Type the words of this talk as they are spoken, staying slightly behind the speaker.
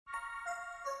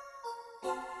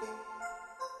Live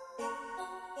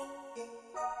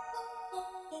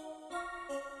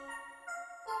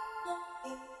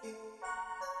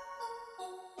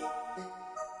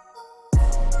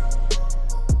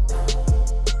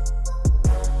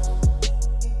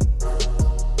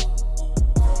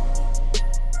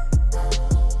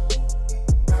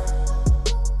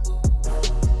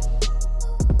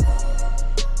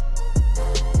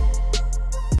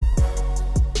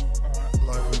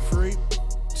in three,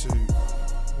 two,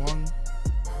 one,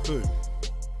 boom.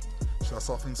 Should I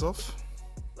start things off?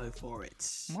 Go for it.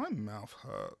 My mouth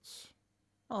hurts.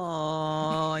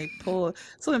 Oh, poor.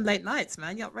 Saw him late nights,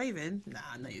 man. You up raving? Nah,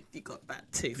 no, you got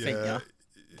that too, think Yeah, ya?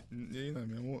 you know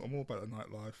me. I'm all about the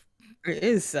nightlife. It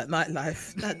is that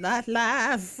nightlife. That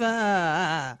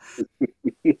nightlife.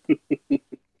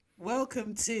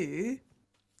 Welcome to,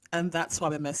 and that's why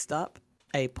we messed up,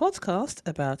 a podcast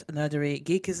about nerdery,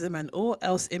 geekism, and all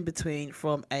else in between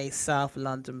from a South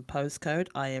London postcode.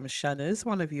 I am Shanners,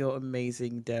 one of your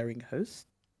amazing, daring hosts.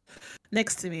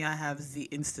 Next to me, I have the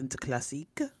instant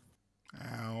classic.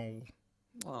 Ow.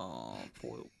 Oh,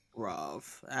 poor bruv.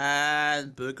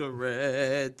 And Burger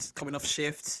Red coming off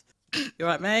shift. You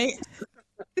alright, mate?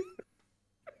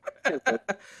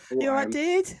 You alright,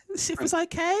 dude? The shift was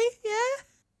okay? Yeah?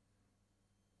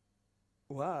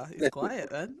 Wow, he's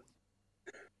quiet, man.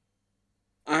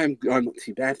 I'm not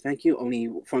too bad, thank you. Only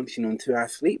functioning on 2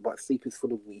 hours sleep, but sleep is for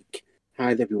the weak.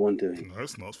 How's everyone doing? No,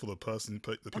 it's not. It's for the person,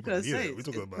 the I'm people gonna who need say, it. We're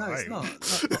talking about no, it's aim.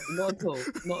 not at all.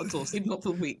 Not at all. Sleep not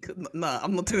for the weak. No,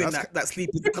 I'm not doing That's- that sleep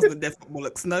is because of the death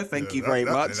bollocks. No, thank you very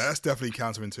much. That's definitely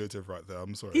counterintuitive right there.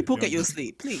 I'm sorry. People You get know, your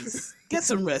sleep, please. Get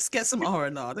some rest. Get some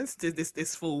R&R.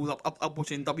 This fool up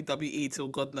watching WWE till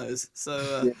God knows.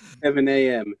 So Yeah, 7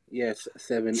 a.m. Yes,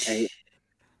 7 a.m.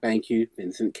 Thank you,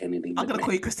 Vincent Kennedy. I'm gonna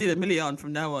call you Christina Milian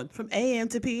from now on, from AM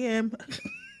to PM.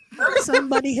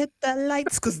 Somebody hit the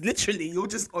lights, because literally you're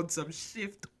just on some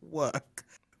shift work,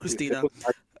 Christina.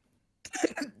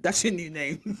 That's your new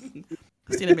name,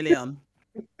 Christina Milian.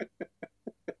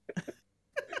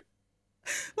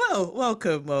 Well,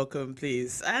 welcome,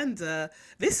 please. And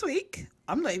this week,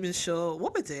 I'm not even sure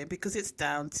what we're doing because it's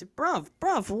down to Bruv.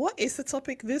 Bruv, what is the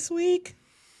topic this week?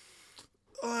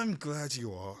 I'm glad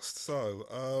you asked. So,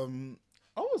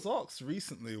 I was asked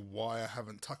recently why I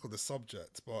haven't tackled the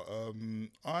subject, but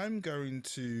I'm going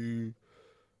to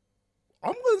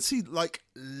see like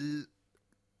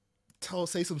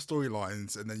say some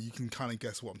storylines, and then you can kind of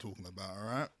guess what I'm talking about. All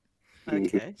right.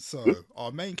 Okay. So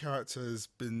our main character has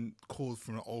been called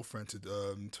from an old friend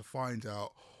to find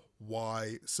out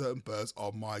why certain birds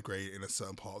are migrating in a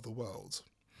certain part of the world.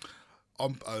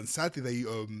 And sadly,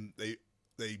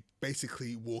 they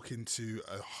basically walk into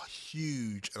a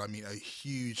huge, and I mean a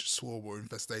huge swarm or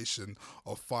infestation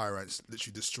of fire ants,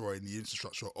 literally destroying the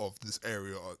infrastructure of this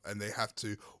area, and they have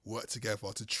to work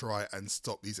together to try and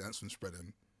stop these ants from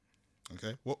spreading.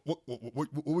 Okay, what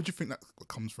would you think that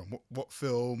comes from? What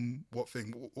film? What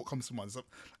thing? What comes to mind? Does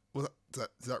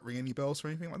that ring any bells or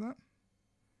anything like that?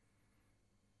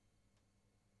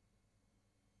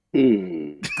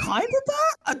 Kind of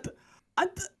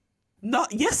that.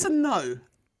 Not yes and no.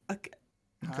 Okay.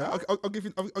 Okay, I'll give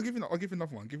you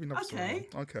another one. Give you another Okay.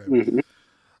 story. Okay.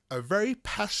 A very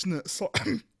passionate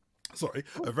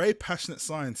a very passionate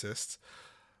scientist,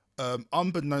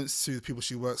 unbeknownst to the people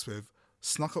she works with,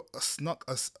 snuck a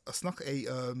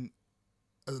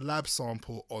lab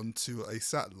sample onto a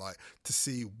satellite to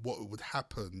see what would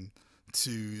happen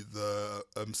to the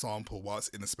sample while it's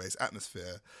in the space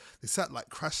atmosphere. The satellite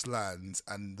crash lands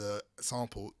and the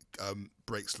sample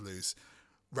breaks loose,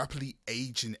 rapidly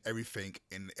aging everything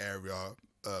in the area,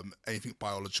 anything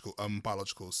biological,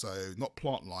 so not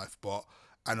plant life, but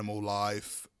animal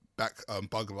life,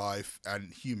 bug life,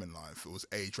 and human life. It was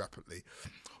aged rapidly.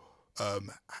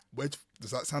 Where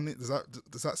does that sound? Does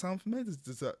that sound familiar?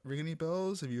 Does that ring any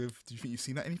bells? Do you think you've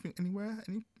seen that anywhere?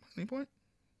 Any point?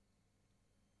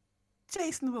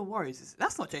 Jason and the Warriors.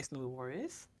 That's not Jason and the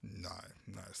Warriors. No,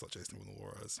 it's not Jason and the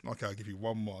Warriors. Okay, I'll give you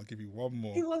one more. Give me one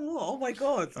more. Oh my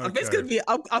god! Okay. I bet it's gonna be.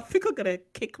 I think I'm gonna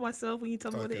kick myself when you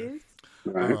tell me what it is.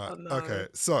 Right. All right. Oh, no. Okay.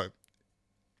 So,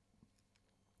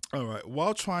 all right.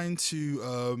 While trying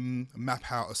to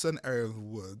map out a certain area of the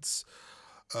woods,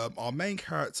 our main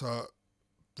character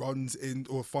runs in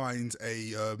or finds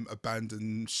a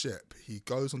abandoned ship. He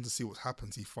goes on to see what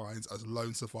happens. He finds as a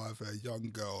lone survivor a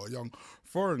young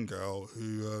foreign girl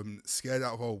who scared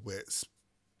out of her wits,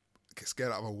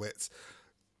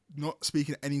 not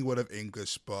speaking any word of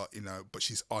English, but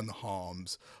she's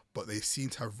unharmed. But they seem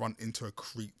to have run into a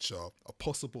creature, a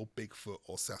possible Bigfoot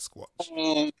or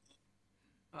Sasquatch.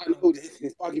 I know this.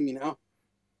 It's bugging me now.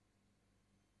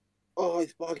 Oh,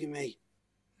 it's bugging me.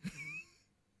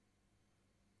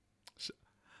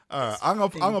 Alright, I'm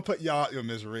gonna put you out your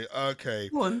misery. Okay.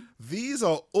 Go on. These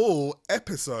are all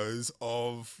episodes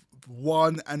of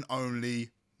one and only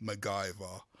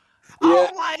MacGyver. Oh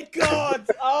my god!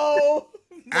 Oh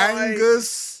my!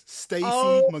 Angus Stacey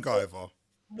Oh. MacGyver.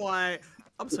 My,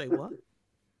 I'm sorry. What?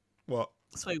 What?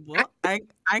 Sorry. What?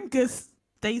 Angus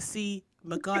Stacey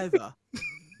MacGyver.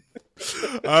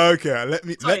 Okay,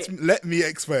 Sorry. let me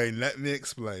explain.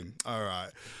 All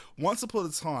right. Once upon a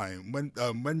time, when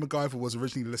MacGyver was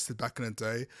originally listed back in the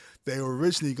day, they were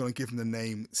originally going to give him the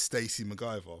name Stacey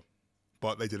MacGyver,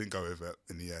 but they didn't go with it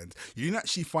in the end. You didn't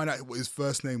actually find out what his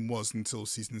first name was until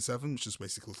season 7, which is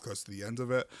basically close to the end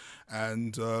of it,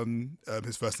 and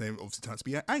his first name obviously turned out to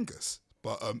be Angus.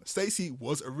 But Stacey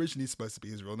was originally supposed to be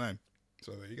his real name.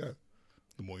 So there you go.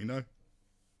 The more you know.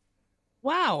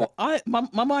 Wow,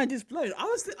 my mind is blown. I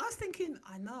was thinking,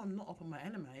 I know I'm not up on my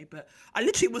anime, but I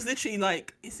was literally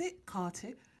like, is it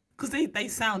cartoon? Because they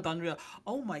sound unreal.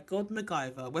 Oh my god,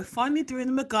 MacGyver! We're finally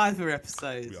doing the MacGyver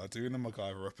episode. We are doing a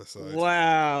MacGyver episode.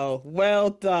 Wow,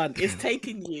 well done. It's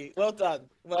taken you. Well done.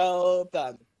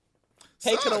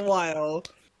 Taken a while.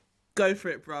 Go for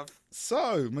it, bruv.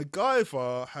 So,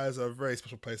 MacGyver has a very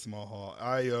special place in my heart.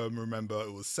 I remember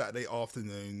it was Saturday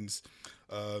afternoons,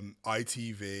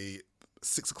 ITV,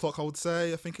 6 o'clock, I would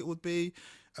say, I think it would be.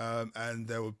 And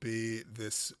there would be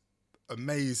this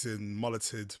amazing,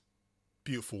 mulleted,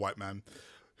 beautiful white man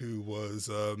who was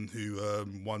at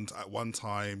one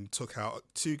time took out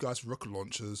 2 guys with rocket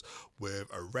launchers with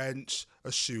a wrench,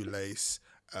 a shoelace,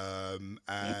 and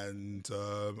I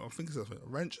think it's a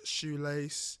wrench,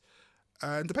 shoelace,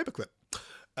 and a paperclip,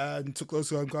 and took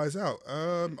those guys out.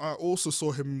 I also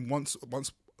saw him once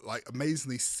like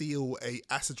amazingly seal a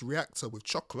acid reactor with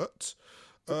chocolate.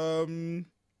 I've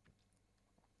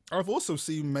also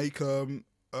seen make a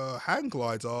hang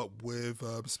glider with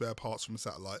spare parts from a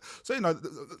satellite. So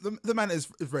the man is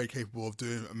very capable of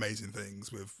doing amazing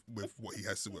things with what he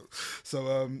has to do.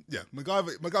 So yeah,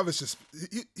 MacGyver's just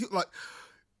he like.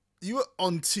 You were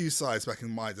on 2 sides back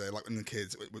in my day, like when the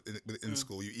kids in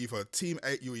school. You either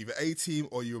you were either A team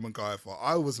or you were MacGyver.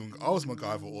 I was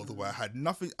MacGyver all the way. I had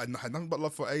nothing but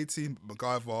love for A team. But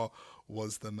MacGyver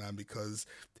was the man because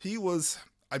he was.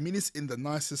 I mean this in the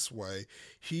nicest way.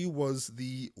 He was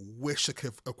the Wish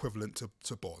equivalent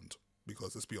to Bond.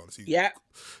 Because let's be honest,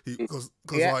 because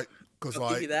Give you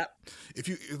that.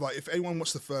 if anyone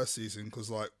watched the first season,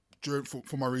 because like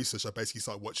for my research, I basically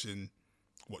started watching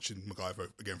MacGyver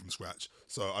again from scratch.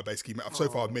 So I basically so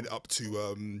far I've made it up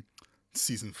to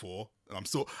season 4,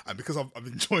 and because I've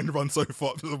enjoying the run so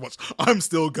far so much, I'm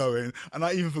still going, and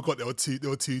I even forgot there were two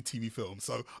TV films,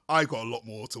 so I got a lot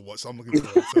more to watch. So I'm looking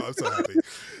forward. So I'm so happy.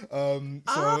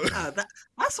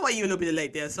 That's why you're a little bit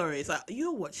late there. Sorry, it's like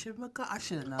you're watching MacGyver. I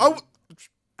should have known.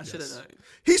 I should have known.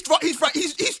 He's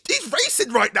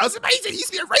racing right now. It's amazing.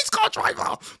 He's a race car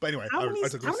driver. But anyway, How many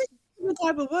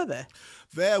MacGyver were there?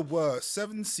 There were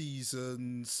 7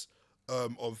 seasons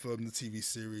of the TV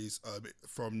series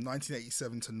from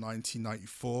 1987 to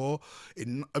 1994.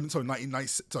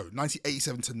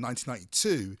 1987 to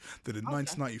 1992. Then in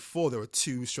 1994 there were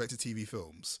 2 straight-to-TV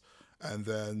films, and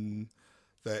then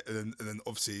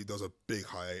obviously there was a big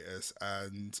hiatus,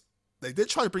 and they did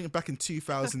try to bring it back in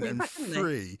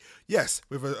 2003. Yes,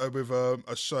 with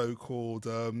a show called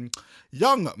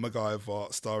Young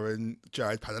MacGyver, starring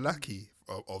Jared Padalecki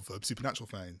of Supernatural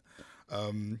fame.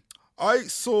 I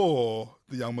saw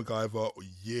the Young MacGyver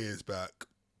years back.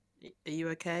 Are you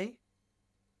okay?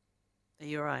 Are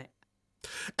you alright?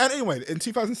 And anyway, in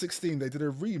 2016, they did a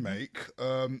remake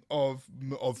of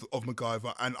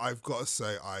MacGyver, and I've got to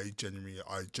say, I genuinely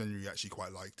actually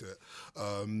quite liked it.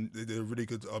 They did a really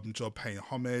good job paying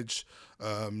homage.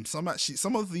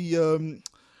 Some of the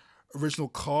original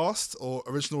cast or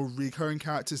original recurring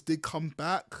characters did come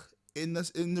back in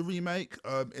the remake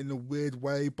in a weird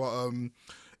way, but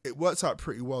it worked out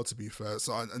pretty well, to be fair.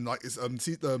 So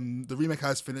the remake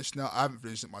has finished now. I haven't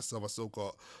finished it myself. I still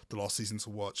got the last season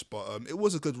to watch, but it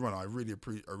was a good run. I really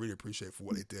appreciate for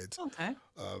what they did. Okay.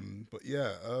 But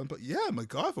yeah,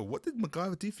 MacGyver. What did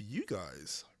MacGyver do for you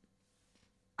guys?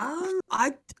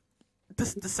 The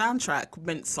soundtrack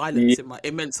meant silence.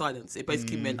 It meant silence. It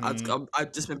basically meant I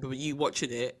just remember you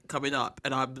watching it coming up,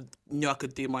 and I knew I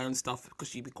could do my own stuff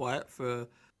because you'd be quiet for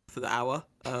the hour.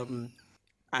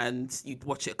 And you'd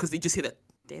watch it because you just hear that.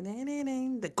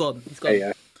 They're gone. He's gone.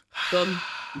 Yeah.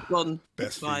 Gone.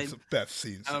 Best theme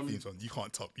song. You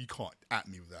can't at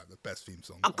me with that. The best theme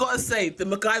song. I've got to say the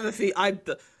MacGyver theme.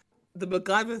 The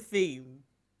MacGyver theme.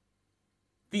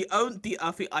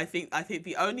 I think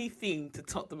the only theme to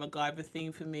top the MacGyver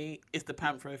theme for me is the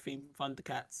Panthro theme from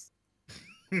Thundercats.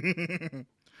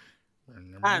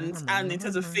 And in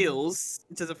terms of feels,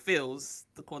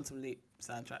 the Quantum Leap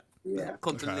soundtrack, Yeah.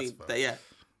 Quantum Okay, Leap, that's fair. yeah.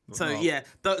 So No. yeah,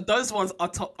 those ones are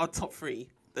top three.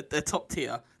 They're top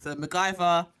tier. So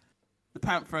MacGyver, the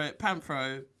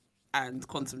Panthro, and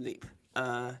Quantum Leap.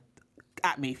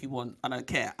 At me if you want. I don't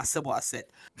care. I said what I said.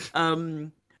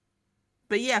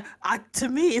 But yeah, to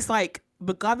me it's like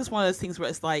MacGyver's one of those things where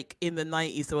it's like in the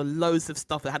 90s there were loads of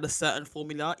stuff that had a certain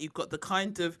formula. You've got the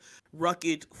kind of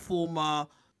rugged former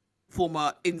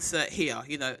insert here,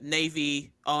 you know,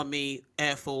 Navy, Army,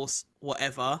 Air Force,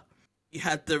 whatever. You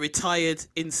had the retired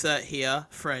insert here,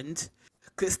 friend.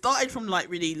 Cause it started from like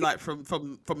really like from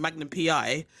Magnum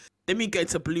PI. Then we get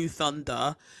into Blue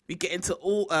Thunder. We get into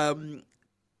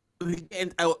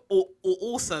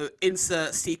also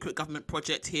insert secret government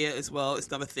project here as well. It's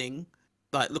another thing.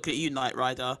 Like look at you, Knight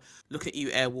Rider. Look at you,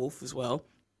 Airwolf as well.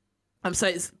 So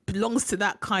it belongs to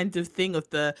that kind of thing of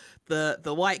the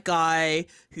white guy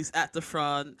who's at the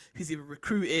front, who's either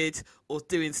recruited or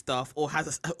doing stuff or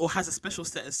has a special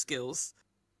set of skills.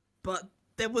 But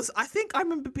there was, I think I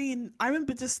remember I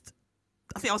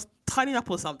think I was tidying up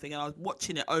or something and I was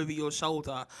watching it over your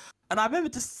shoulder, and I remember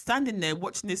just standing there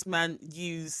watching this man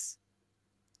use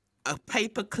a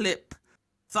paper clip,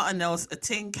 something else, a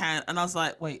tin can, and I was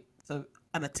like, wait, so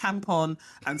and a tampon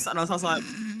and something else. I was like,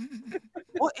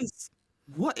 what is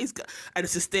and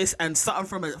it's just this and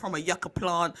something from a yucca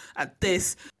plant and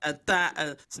this and that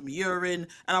and some urine,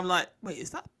 and I'm like, wait,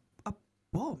 is that a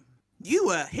bomb? You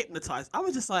were hypnotized. I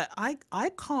was just like, I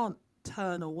can't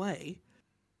turn away,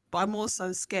 but I'm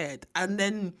also scared. And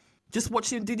then just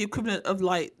watching him do the equivalent of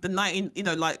like the Nightmare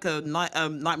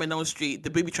on Elm Street, the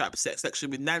booby trap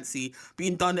section with Nancy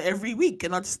being done every week,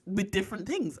 and I just with different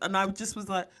things, and I just was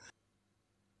like,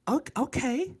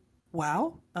 okay,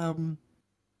 wow.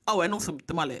 Oh, and also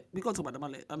the mullet. We got to talk about the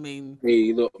mullet. I mean,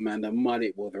 hey, look, man, the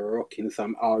mullet was rocking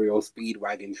some Ariel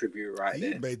Speedwagon tribute right He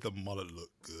there. made the mullet look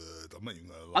good. I'm not even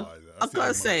gonna lie. I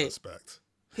gotta say, respect.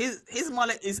 His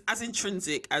mullet is as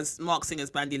intrinsic as Mark Singer's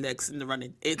bandy legs in the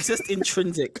running. It's just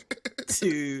intrinsic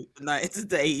to the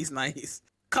 80s, 90s.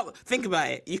 Think about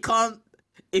it. You can't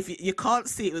can't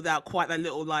see it without quite that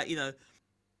little like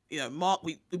Mark.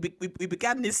 We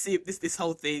began this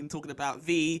whole thing talking about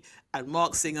V and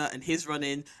Mark Singer and his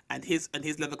running and his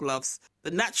leather gloves.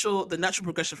 The natural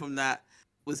progression from that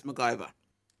was MacGyver,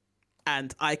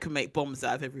 and I can make bombs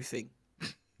out of everything.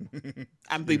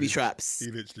 And booby traps. He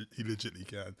legitimately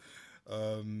can.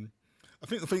 I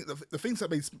think the things that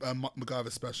made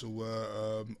MacGyver special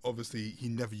were obviously he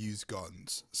never used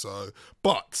guns. So,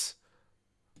 but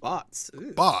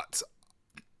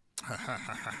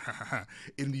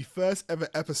in the first ever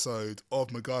episode of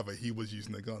MacGyver, he was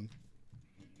using a gun.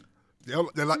 They're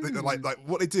like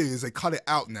what they do is they cut it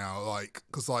out now, like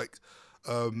because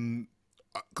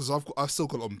I've still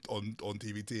got it on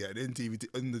DVD, and in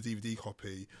the DVD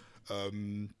copy,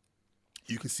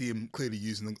 you can see him clearly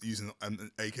using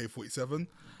an AK-47.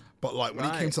 But like when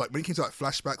he came to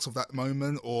flashbacks of that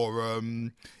moment, or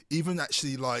even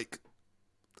actually like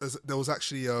there was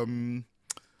actually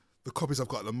the copies I've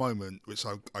got at the moment, which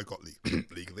I got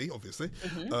legally, obviously.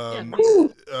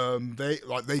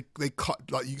 They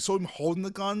cut, like you saw him holding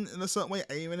the gun in a certain way,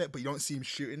 aiming it, but you don't see him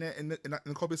shooting it in the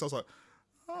copies. So I was like,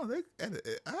 oh, they edit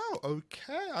it out.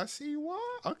 Okay, I see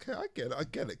why. Okay, I get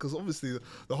it. Because obviously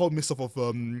the whole miss of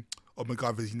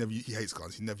MacGyver, he hates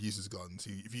guns. He never uses guns.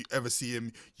 If you ever see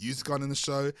him use a gun in the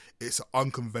show, it's an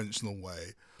unconventional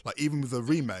way. Like even with the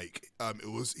remake,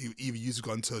 it was he either used a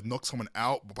gun to knock someone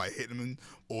out by hitting them,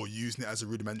 or using it as a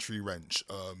rudimentary wrench.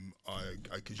 Or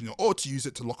to use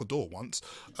it to lock a door once.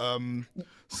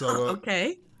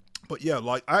 Okay. But yeah,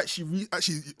 like I actually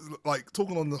like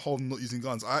talking on the whole not using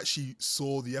guns. I actually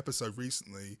saw the episode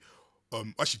recently,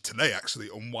 actually today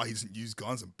on why he doesn't use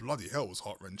guns, and bloody hell, it was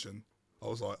heart wrenching. I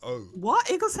was like, oh. What?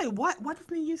 You gonna say why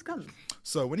doesn't he use guns?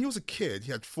 So when he was a kid,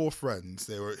 he had 4 friends.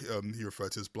 They were he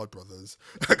referred to as blood brothers.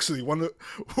 Actually,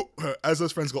 as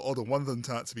those friends got older, one of them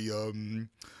turned out to be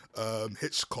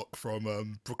Hitchcock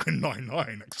from Brooklyn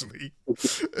Nine-Nine. Actually,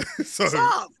 so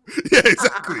Stop! Yeah,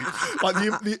 exactly. Like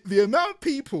the amount of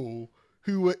people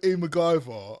who were in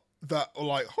MacGyver that were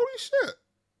like, holy shit.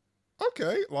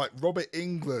 Okay, like Robert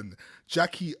Englund,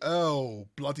 Jackie Earl,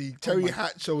 bloody Terry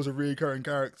Hatcher was a recurring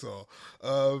character.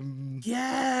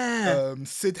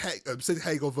 Sid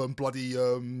Haig of bloody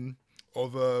House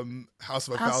of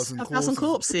a Thousand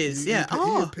Corpses. He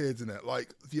appeared in it.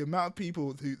 Like the amount of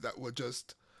people that were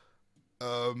just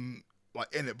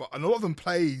like in it, and a lot of them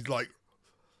played like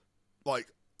for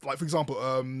example,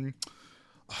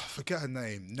 I forget her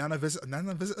name. Nana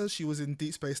Visitor. She was in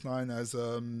Deep Space Nine as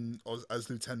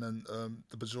Lieutenant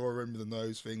the Bajoran with the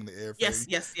nose thing, the ear thing.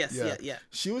 Yes. Yeah.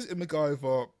 She was in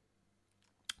MacGyver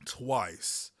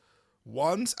twice.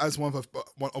 Once as one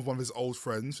of his old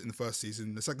friends in the first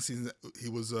season. The second season,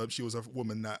 she was a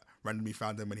woman that randomly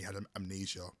found him when he had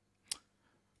amnesia.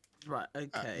 Right.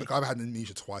 Okay. MacGyver had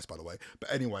amnesia twice, by the way.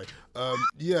 But anyway,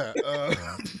 yeah.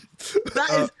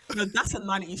 That's a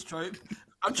 90s trope.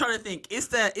 I'm trying to think. Is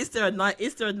there a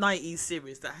 90s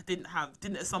series that didn't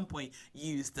at some point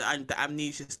use the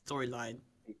amnesia storyline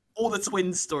or the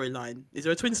twins storyline? Is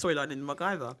there a twin storyline in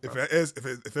MacGyver? If there is,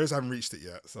 I haven't reached it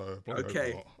yet. So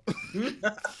okay.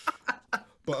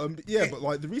 But but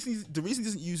like the reason he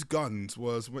doesn't use guns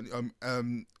was when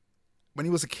he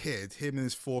was a kid, him and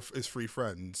his three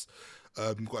friends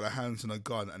got their hands on a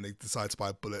gun and they decided to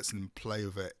buy bullets and play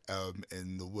with it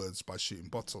in the woods by shooting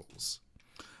bottles.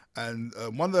 And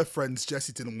one of their friends,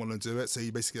 Jesse, didn't want to do it, so he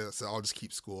basically said, "I'll just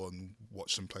keep score and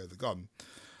watch them play with the gun."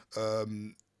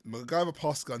 MacGyver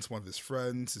passed the gun to one of his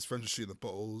friends. His friend was shooting the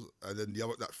bottles, and then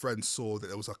that friend saw that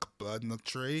there was like a bird in the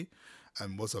tree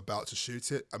and was about to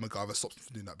shoot it, and MacGyver stopped him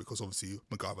from doing that because obviously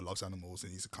MacGyver loves animals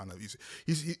and he's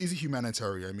a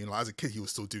humanitarian. I mean, like as a kid, he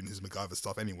was still doing his MacGyver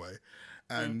stuff anyway,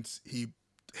 and he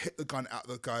hit the gun out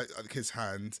the kid's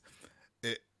hand.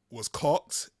 It was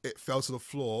cocked. It fell to the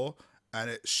floor. And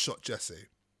it shot Jesse,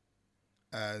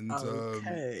 and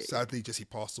sadly Jesse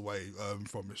passed away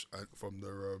from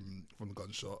the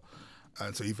gunshot,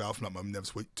 and so he vowed from that moment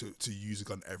never to use a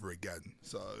gun ever again.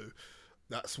 So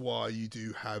that's why you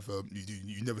do have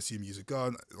you never see him use a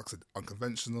gun. Like I said,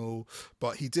 unconventional,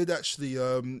 but he did actually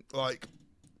when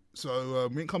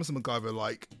it comes to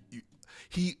MacGyver,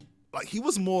 he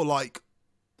was more like,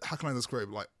 how can I describe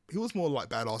it? Like he was more like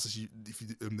badass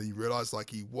than you realize. Like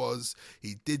he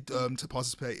did to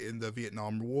participate in the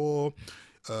Vietnam War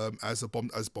as bomb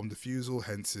defusal,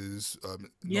 hence his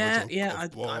knowledge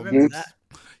of bombs. I remember that.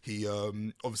 He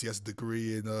obviously has a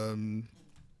degree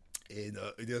he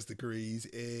has degrees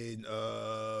in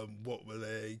what were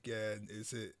they again?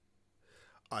 Is it?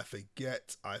 I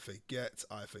forget. I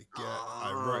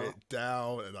wrote it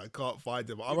down and I can't find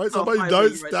it. I wrote somebody's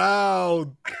notes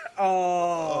down.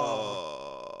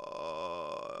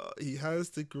 He has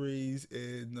degrees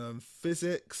in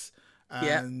physics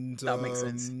and that makes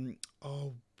sense.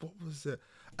 What was it?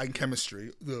 And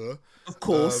chemistry. Of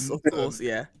course,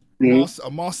 yeah. A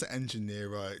master engineer,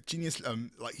 right? Genius.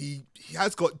 He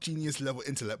has got genius level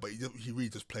intellect, but he really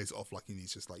just plays it off like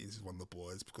he's just one of the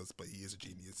boys but he is a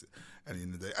genius at the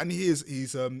end of the day. And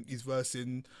he's versed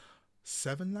in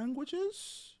 7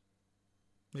 languages,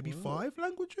 maybe 5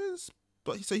 languages.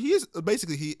 But he is a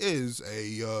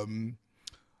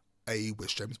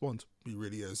Wish James Bond. He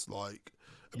really is. Like,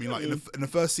 I mean, like in the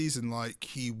first season, like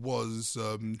he was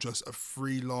just a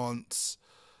freelance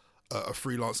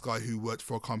guy who worked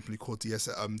for a company called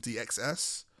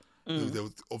DXS.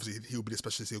 Obviously, he would be the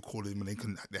specialist. He'll call him when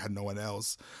they had no one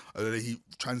else. And then he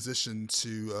transitioned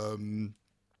to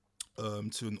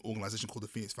an organization called the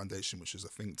Phoenix Foundation, which is a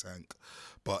think tank.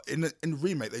 But in the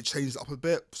remake, they changed it up a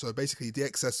bit. So basically,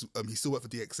 DXS, he still worked for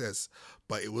DXS,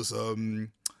 but it was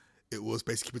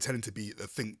basically pretending to be the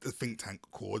think tank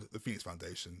called the Phoenix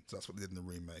Foundation. So that's what they did in the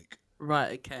remake.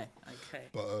 Right. Okay.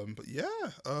 But yeah.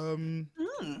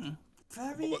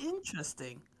 Very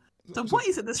interesting. So, what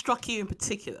is it that struck you in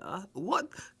particular? What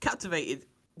captivated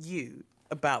you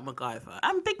about MacGyver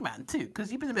and Big Man too?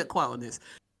 Because you've been a bit quiet on this.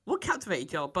 What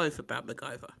captivated y'all both about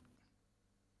MacGyver?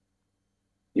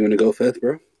 You want to go first,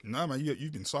 bro? No, man,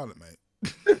 you've been silent, mate.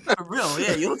 For real,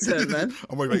 yeah, your turn, man.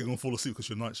 I'm worried about you gonna fall asleep because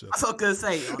you're night shift. That's what I was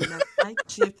gonna say. Night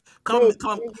shift. Come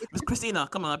on, Miss Christina,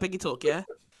 come on, I beg you talk, yeah.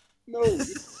 No,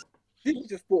 you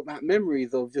just brought back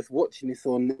memories of just watching this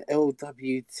on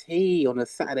LWT on a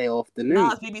Saturday afternoon. No,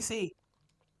 it's BBC.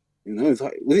 You know, was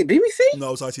it BBC? No,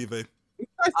 it was ITV.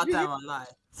 Oh, damn, I lied.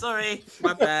 Sorry,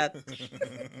 my bad.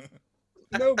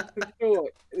 No, for sure.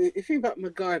 If you think about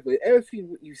MacGyver, everything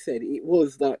what you said, it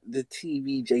was like the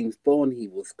TV James Bond. He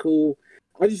was cool.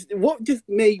 What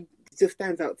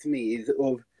stands out to me is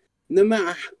no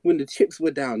matter when the chips were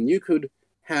down, you could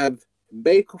have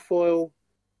Baker foil,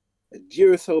 a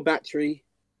Duracell battery,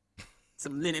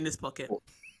 some lint in his pocket.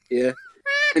 Yeah,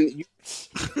 and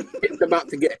it's about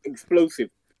to get explosive.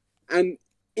 And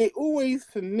it always,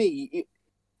 for me,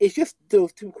 it's just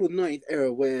those typical 90s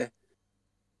era where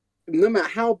no matter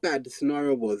how bad the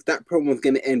scenario was, that promo was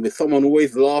going to end with someone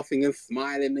always laughing and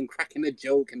smiling and cracking a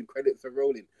joke and credits are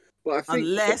rolling. But I think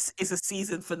unless it's a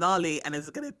season finale and it's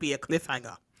going to be a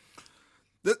cliffhanger.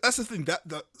 That's the thing.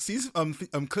 That season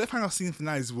cliffhanger season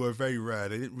finales were very rare.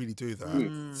 They didn't really do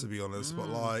that, to be honest. But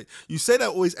like you say, that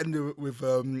always ended with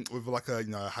like a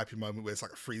a happy moment where it's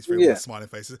like a freeze frame with smiling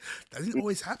faces. That didn't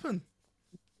always happen.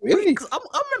 Really? Because I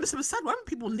remember some sad. I remember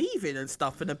people leaving and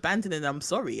stuff and abandoning. I'm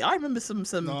sorry. I remember some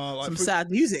sad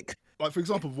music. Like for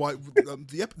example,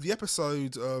 the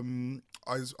episode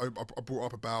I brought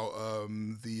up about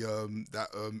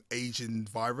that Asian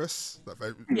virus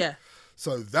Yeah.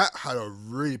 So that had a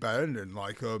really bad ending.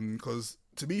 Like because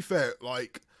to be fair,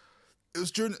 like it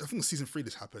was during I think season 3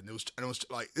 this happened. It was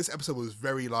like this episode was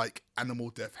very like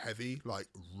animal death heavy, like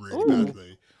really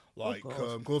badly. Like,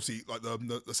 cause obviously, like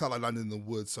the satellite landed in the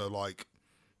woods, so like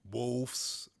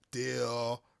wolves, deer,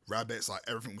 rabbits, like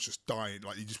everything was just dying.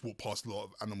 Like you just walked past a lot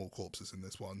of animal corpses in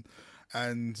this one,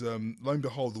 and lo and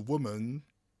behold, the woman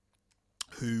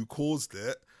who caused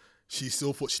it, she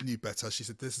still thought she knew better. She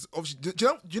said, "This is obviously."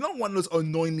 Do you know one of those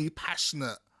annoyingly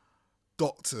passionate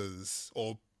doctors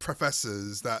or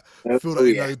professors that feel that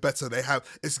they know better? They have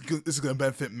this is going to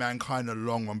benefit mankind in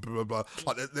the long run. Blah blah blah.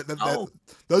 Like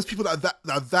those people that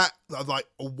are like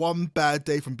one bad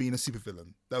day from being a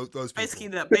supervillain. Those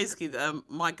people. Basically,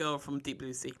 my girl from Deep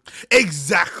Blue Sea.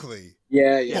 Exactly.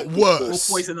 Yeah. But worse.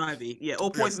 Or Poison Ivy. Yeah. Or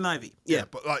Poison Ivy. Yeah.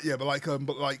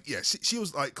 She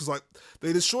was like, because like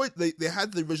they destroyed. They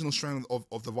had the original strain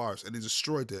of the virus and they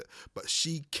destroyed it, but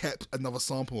she kept another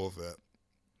sample of it.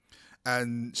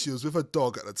 And she was with her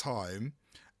dog at the time,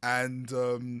 and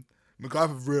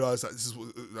MacGyver realised that this is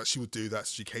that she would do that.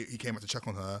 So he came out to check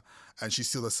on her, and she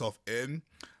sealed herself in.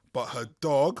 But her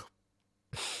dog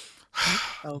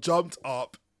jumped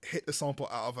up, hit the sample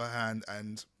out of her hand,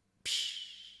 and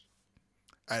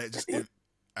it just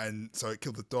and so it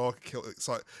killed the dog.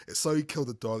 It slowly killed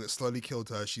the dog. It slowly killed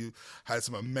her. She had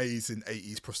some amazing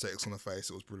 80s prosthetics on her face.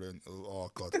 It was brilliant.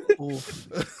 Oh god.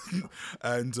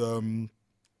 And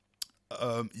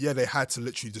they had to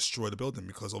literally destroy the building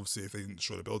because obviously if they didn't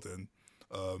destroy the building,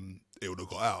 it would have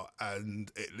got out. And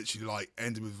it literally like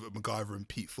ended with MacGyver and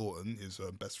Pete Thornton, his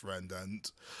best friend, and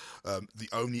the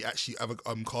only actually other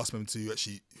cast member who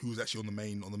was actually on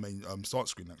the main start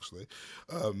screen actually,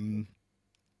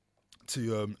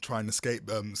 to try and escape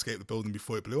the building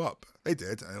before it blew up. They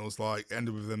did, and it was like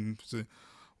ended with them saying,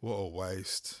 "What a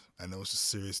waste!" And there was just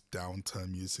serious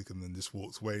downturn music, and then just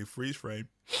walked away, freeze frame.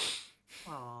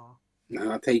 Aww. No,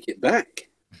 I take it back.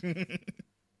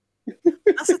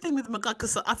 That's the thing with MacGyver,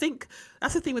 because I think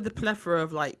that's the thing with the plethora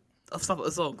of stuff that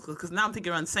was on. Because now I'm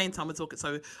thinking around the same time we're talking.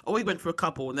 So I already went for a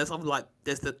couple, and there's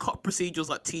there's the cop procedurals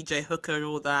like T.J. Hooker and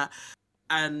all that,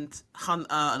 and Hunter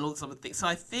and all this other things. So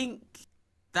I think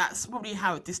that's probably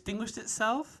how it distinguished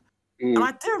itself. And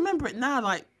I do remember it now,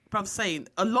 like Bruv saying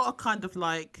a lot of kind of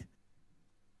like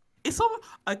it's all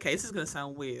okay. This is gonna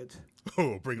sound weird.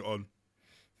 Oh, bring it on.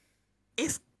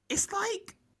 It's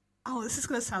like, oh, this is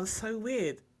going to sound so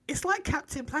weird. It's like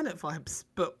Captain Planet vibes,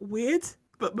 but weird.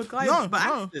 But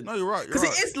MacGyver, no, you're right. Because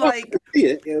it is like,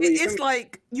 it's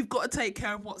like you've got to take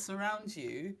care of what's around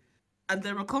you, and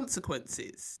there are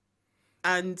consequences,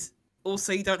 and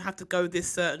also you don't have to go this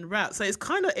certain route. So it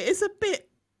is a bit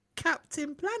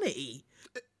Captain Planet-y.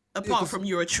 Apart from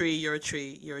you're a tree.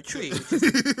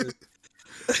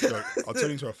 I'll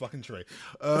turn into a fucking tree.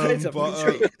 Because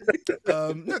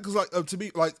to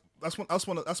be like that's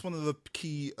one of the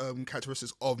key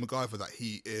characteristics of MacGyver, that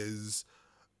he is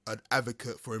an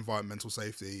advocate for environmental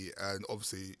safety, and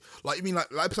obviously like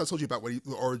episode I told you about when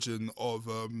the origin of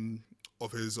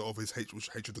his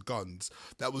hatred of guns,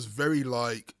 that was very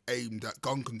like aimed at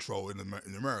gun control in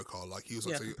America. Like he was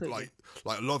like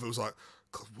a lot of it was like,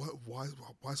 God, why is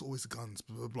it always the guns?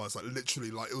 Blah, blah, blah. It's like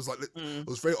literally like it was it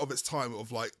was very of its time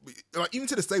of like even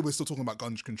to this day we're still talking about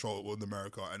gun control in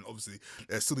America, and obviously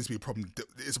there still needs to be a problem.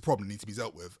 It's a problem that needs to be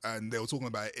dealt with, and they were talking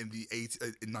about it in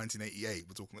 1988.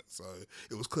 We're talking, so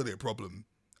it was clearly a problem.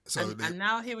 So and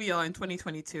now here we are in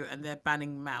 2022, and they're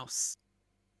banning Mouse.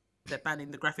 They're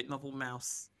banning the graphic novel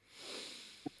Mouse.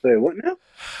 Wait, what now?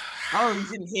 Oh, you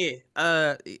didn't hear?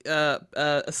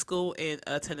 A school in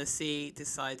Tennessee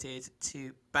decided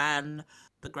to ban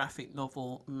the graphic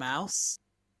novel Mouse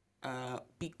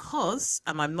because,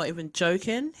 and I'm not even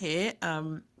joking here,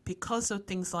 because of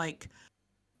things like,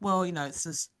 well, it's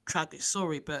a tragic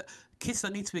story, but kids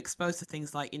don't need to be exposed to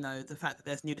things like, the fact that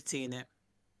there's nudity in it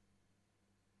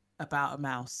about a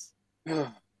mouse.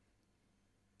 We're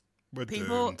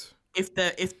People, doomed. If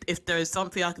there is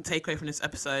something I can take away from this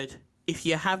episode, if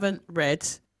you haven't read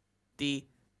the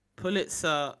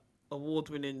Pulitzer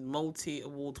award-winning,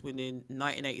 multi-award-winning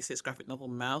 1986 graphic novel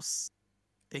Mouse,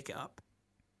 pick it up.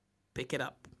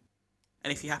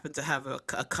 And if you happen to have a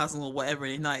cousin or whatever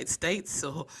in the United States,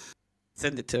 or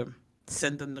send it to him.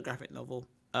 send them the graphic novel.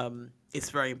 It's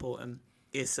very important.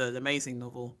 It's an amazing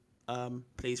novel.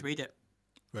 Please read it.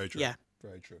 Very true. Yeah.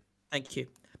 Very true. Thank you.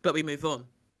 But we move on.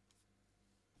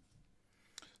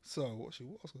 So what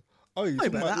was oh, you Sorry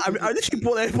talking about about that. I literally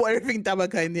brought everything down.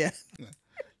 Okay, in the end.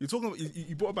 you're talking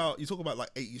about you talk about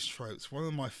like 80s tropes. One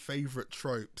of my favorite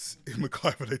tropes in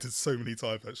MacGyver, they did so many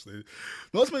times actually.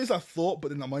 Not as many as I thought, but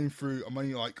then I'm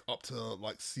only like up to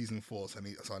like season 4, so I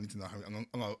need to know how many.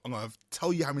 I'm gonna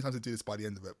tell you how many times I do this by the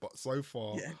end of it. But so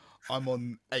far, I'm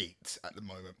on 8 at the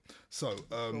moment. So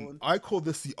I call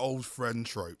this the old friend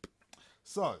trope.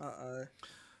 So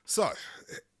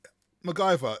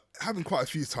MacGyver happened quite a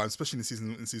few times, especially in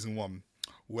season 1,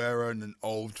 where an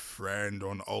old friend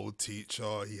or an old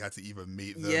teacher, he had to either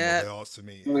meet them or they asked to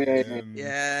meet him. You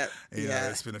know,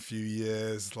 it's been a few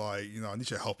years, like, you know, I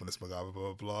need your help on this, MacGyver, blah,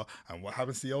 blah, blah. And what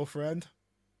happens to the old friend?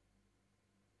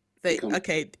 They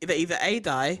either A,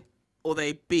 die, or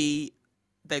they've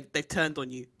turned on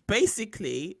you.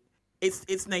 Basically,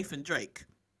 it's Nathan Drake.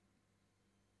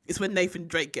 It's when Nathan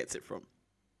Drake gets it from.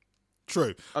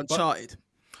 True. Uncharted.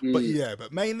 But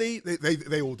mainly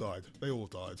they all died. They all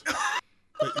died.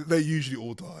 they usually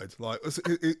all died. Like,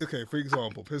 okay, for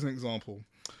example, here's an example.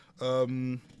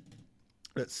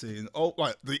 Let's see. Oh,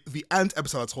 right, the ant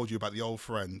episode I told you about, the old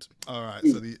friend. All right,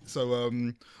 these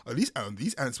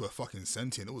ants were fucking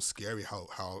sentient. It was scary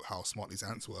how smart these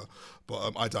ants were.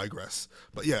 But I digress.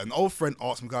 But yeah, an old friend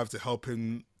asked MacGyver to help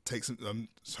him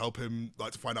help him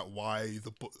like to find out why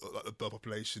the bird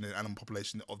population and animal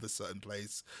population of this certain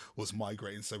place was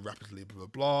migrating so rapidly, blah blah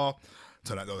blah.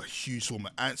 Turned out there was a huge swarm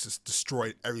of ants just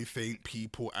destroyed everything,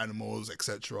 people, animals,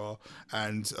 etc.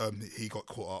 And he got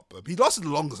caught up. He lasted the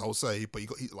longest, I would say, but he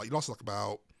lasted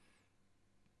about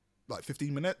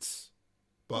 15 minutes.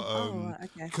 But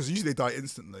because usually they die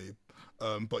instantly.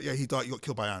 But yeah, he got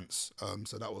killed by ants.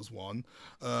 So that was one.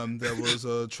 There was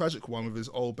a tragic one with his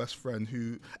old best friend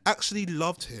who actually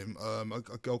loved him. A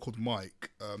girl called Mike.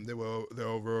 They were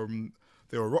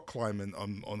rock climbing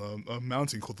on a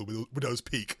mountain called the Widow's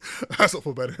Peak. That's not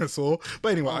for better than I saw. But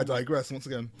anyway, I digress once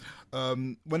again.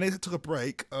 When they took a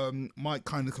break, Mike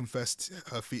kind of confessed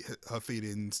her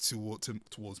feelings towards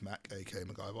Mac, aka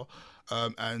MacGyver,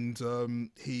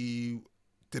 and he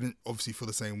didn't obviously feel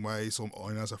the same way, saw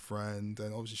him as a friend,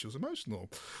 and obviously she was emotional.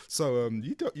 So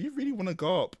you really want to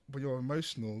go up when you're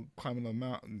emotional, climbing a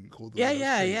mountain called the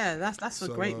That's a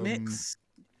great mix.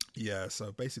 Yeah,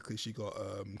 so basically she got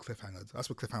cliffhangered. That's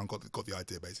where Cliffhanger got the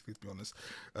idea, basically, to be honest.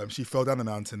 She fell down the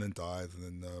mountain and died,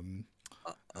 and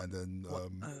then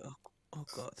oh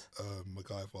god,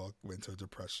 MacGyver went to a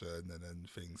depression, and then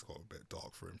things got a bit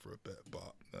dark for him for a bit,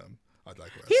 but I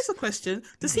digress. Here's a question: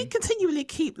 does he continually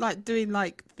keep doing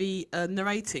the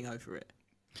narrating over it?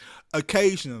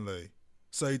 Occasionally.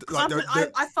 So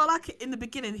I felt like in the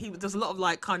beginning there's a lot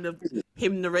of kind of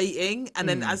him narrating, and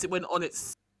then as it went on, it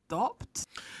stopped.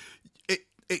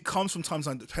 It comes from time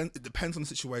to time. It depends on the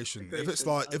situation. If it's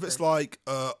like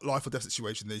a life or death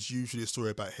situation, there's usually a story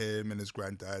about him and his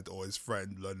granddad or his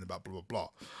friend learning about blah blah blah.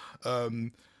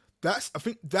 I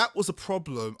think that was a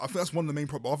problem. I think that's one of the main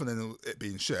problems, other than it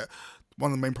being shit.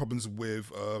 One of the main problems with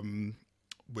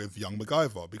young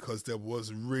MacGyver, because there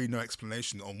was really no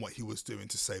explanation on what he was doing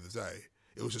to save the day.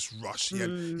 It was just rushed.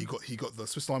 He got the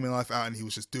Swiss Army knife out and he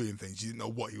was just doing things. You didn't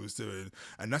know what he was doing,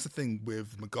 and that's the thing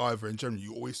with MacGyver in general.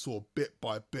 You always saw bit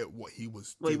by bit what he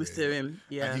was doing.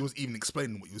 Yeah. And he was even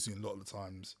explaining what he was doing a lot of the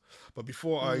times. But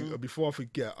before I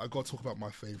forget, I got to talk about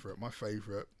my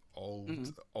favorite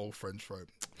old friend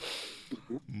trope.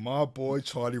 My boy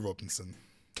Charlie Robinson.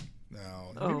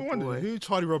 Now, you wonder who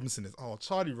Charlie Robinson is. Oh,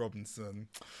 Charlie Robinson.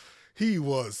 He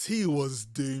was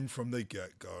doomed from the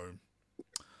get-go.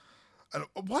 And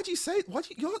why do you say? Why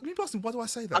do I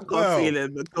say that? I've got a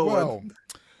feeling. But go on.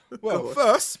 Well,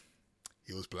 first,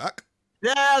 he was black.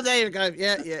 Yeah, there you go.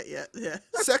 Yeah.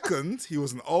 Second, he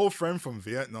was an old friend from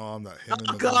Vietnam that him and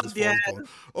Oh God, yeah.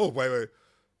 Oh wait.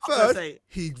 Third,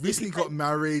 he recently got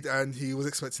married and he was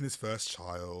expecting his first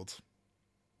child.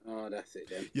 Oh, that's it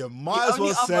then. You might as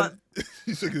well said.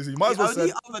 You might as well said.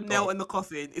 The only other nail in the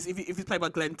coffin is if he's played by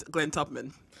Glenn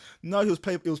Tubman. No, he was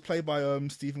played by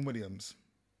Stephen Williams.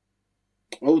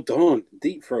 Oh darn,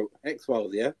 Deep Throat,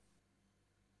 X-Files, yeah.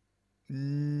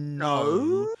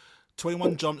 No.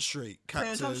 21 Jump Street,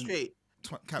 Captain. 21 Jump Street.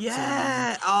 Captain.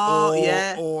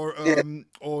 Yeah.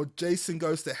 Or Jason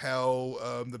Goes to Hell,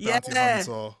 the Bounty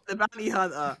Hunter. The Bounty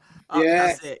Hunter. Yeah.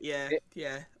 That's it.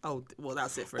 Yeah. Oh, well,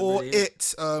 that's it for him. Or really,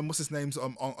 it. What's his name's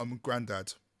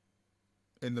Granddad.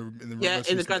 In the in the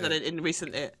Granddad in the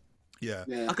recent it. Yeah.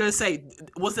 Yeah. I'm gonna say,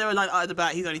 was there a line out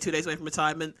about he's only 2 days away from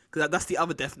retirement? Because that's the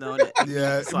other death note, isn't it?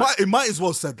 Yeah, It's like, it might as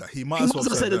well said that. He might as well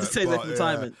said that. 2 days away But, from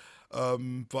retirement.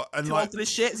 but and Too like, old for this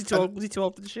shit? Is he too old? Was he too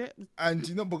old for the shit? and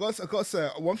you know, but I gotta say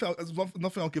another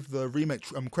thing I'll give the remake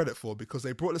credit for, because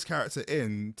they brought this character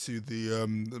in to the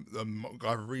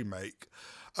MacGyver remake.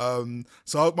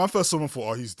 So my first thought,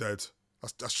 oh, he's dead.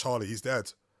 That's Charlie. He's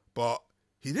dead, but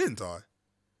he didn't die,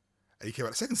 and he came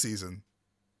out the second season.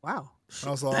 Wow. And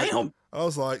I was like, damn. oh,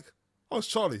 it's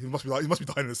Charlie. He must be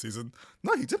dying this season.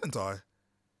 No, he didn't die.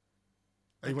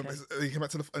 And he came back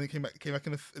to the. And he came back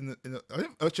in the.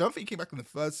 I don't think he came back in the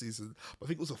third season, but I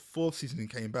think it was the fourth season he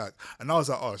came back. And I was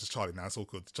like, oh, it's just Charlie now. It's all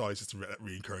good. Charlie's just a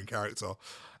recurring character.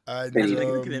 And They're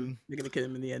gonna kill him. They're gonna kill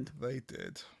him in the end. They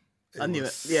did. I knew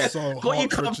it. Yeah. So Got you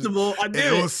comfortable. I knew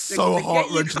it. It was so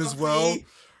heart-wrenching as well.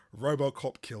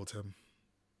 RoboCop killed him.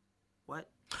 What?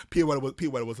 Peter Weller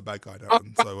was a bad guy. That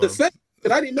one. So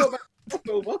I didn't know about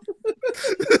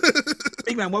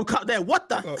Big man woke up there. What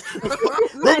the?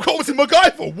 RoboCop was in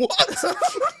MacGyver. What?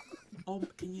 Oh,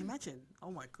 can you imagine?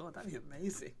 Oh my god, that'd be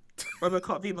amazing.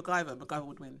 RoboCop v MacGyver. MacGyver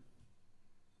would win.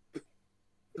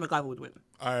 MacGyver would win.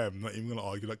 I am not even gonna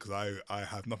argue that, because I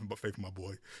have nothing but faith in my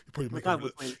boy. MacGyver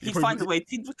would win. He'd find a way.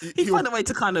 He'd find a way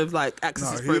to kind of like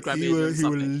access his programming. He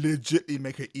would legitimately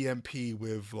make an EMP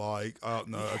with like I don't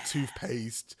know, a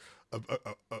toothpaste, a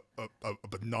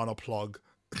banana plug,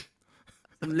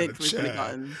 some lint from his belly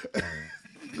button,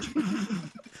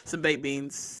 some baked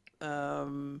beans,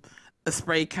 a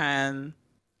spray can,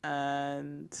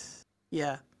 and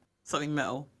yeah, something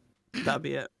metal. That'd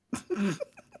be it.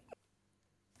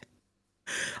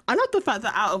 I love the fact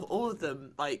that out of all of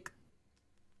them, like,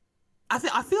 I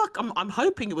feel like I'm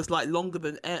hoping it was like longer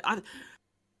than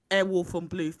Airwolf on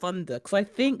Blue Thunder, because I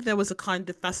think there was a kind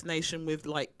of fascination with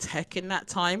like tech in that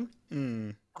time.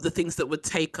 The things that would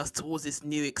take us towards this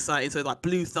new exciting, so like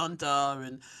Blue Thunder,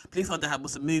 and Blue Thunder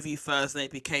was a movie first, and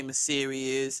it became a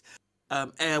series.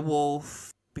 Airwolf,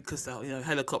 because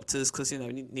helicopters, because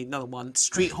need another one.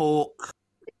 Street Hawk,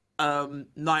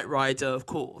 Knight Rider, of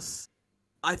course.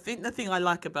 I think the thing I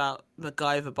like about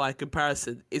MacGyver by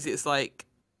comparison is it's like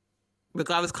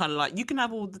MacGyver's kind of like, you can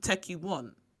have all the tech you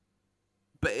want,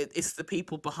 but it's the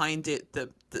people behind it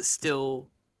that still,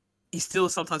 you still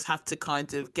sometimes have to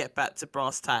kind of get back to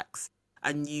brass tacks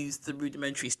and use the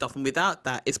rudimentary stuff, and without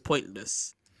that it's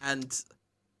pointless. And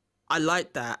I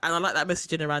like that, and I like that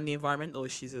messaging around the environmental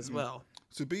issues as well.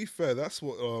 To be fair, that's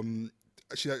what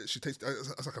she takes.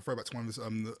 That's like a throwback to one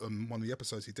of the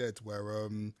episodes he did where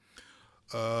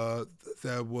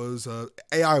there was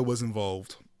AI was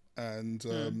involved, and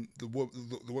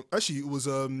actually it was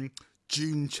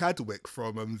June Chadwick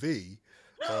from V.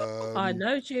 I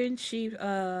know June. She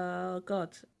God,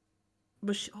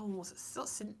 was she? Oh, was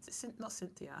it not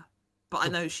Cynthia? But I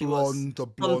know she was the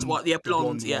blonde. What? Yeah,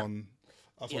 blonde. Yeah. One.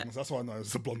 That's why I know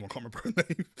it's the blonde one. I can't remember her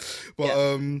name, but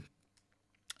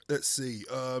let's see.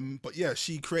 But yeah,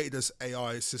 she created this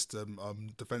AI system,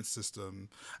 defense system,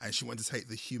 and she wanted to take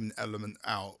the human element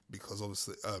out, because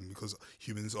obviously, because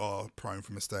humans are prone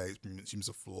for mistakes, humans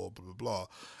are flawed, blah blah blah.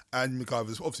 And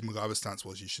MacGyver's stance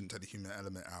was you shouldn't take the human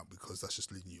element out, because that's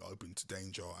just leaving you open to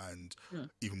danger and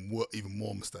even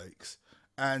more mistakes.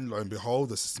 And lo and behold,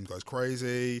 the system goes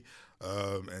crazy,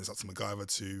 and it's up to MacGyver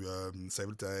to save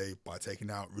the day by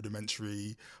taking out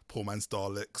rudimentary poor man's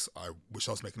Daleks. I wish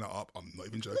I was making that up. I'm not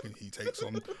even joking. He takes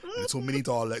on little mini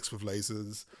Daleks with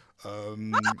lasers,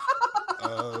 and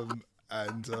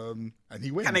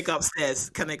he wins. Can they go upstairs?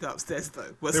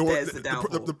 Though? Was stairs the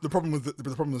downfall? The problem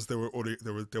was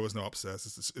there was no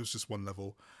upstairs. It was just one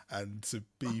level. And to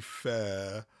be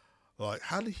fair, like,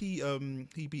 how did he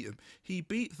beat them? He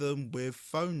beat them with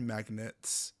phone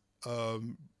magnets,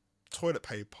 toilet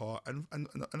paper, and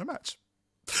a match.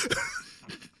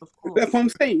 Of course. That's what I'm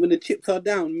saying. When the chips are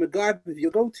down, MacGyver's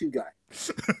your go-to guy.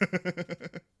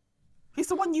 He's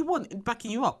the one you want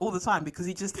backing you up all the time, because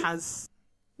he just has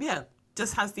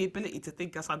the ability to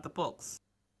think outside the box,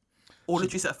 or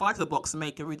literally set fire to the box and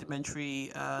make a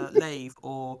rudimentary lathe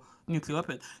or nuclear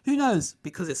weapon. Who knows?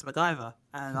 Because it's MacGyver,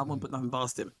 and I won't put nothing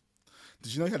past him.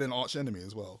 Did you know he had an arch enemy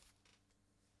as well?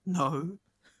 No.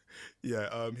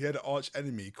 Yeah, he had an arch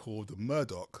enemy called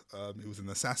Murdoch, who was an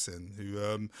assassin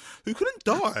who couldn't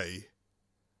die.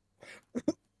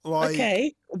 Like,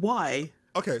 okay, why?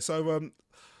 Okay, so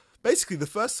basically the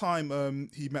first time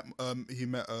he met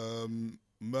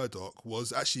Murdoch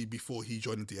was actually before he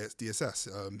joined the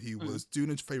DSS. He was doing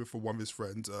a favour for one of his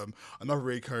friends, another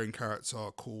recurring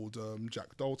character called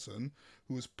Jack Dalton,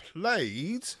 who was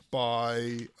played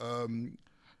by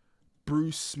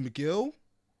Bruce McGill.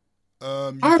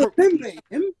 I remember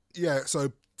him. Yeah,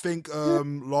 so think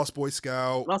Last Boy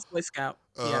Scout. Last Boy Scout.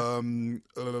 Yeah.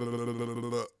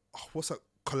 What's that?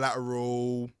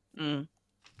 Collateral. Mm.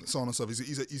 So on and so forth.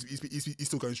 He's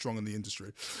still going strong in the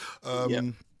industry. Yeah.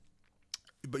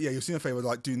 But yeah, you've seen a favor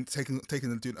like using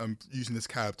this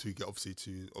cab to get obviously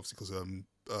because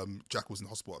Jack was in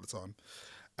hospital at the time,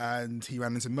 and he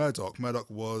ran into Murdoch. Murdoch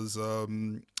was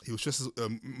he was just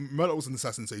Murdoch was an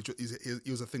assassin, so he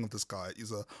was a thing of disguise.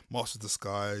 He's a master of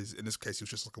disguise. In this case, he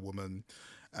was just like a woman,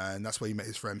 and that's where he met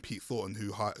his friend Pete Thornton, who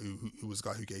was the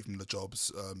guy who gave him the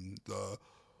jobs,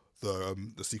 the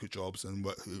secret jobs, and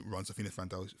who runs the Phoenix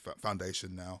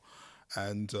Foundation now,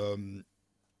 and.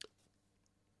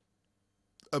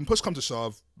 Push come to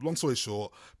shove, long story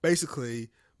short, basically,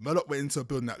 Murdoch went into a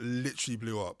building that literally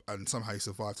blew up, and somehow he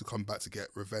survived to come back to get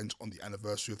revenge on the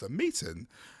anniversary of their meeting.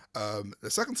 The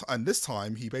second time, and this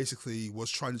time, he basically was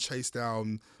trying to chase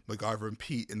down MacGyver and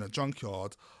Pete in a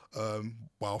junkyard,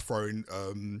 while throwing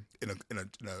in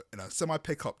a semi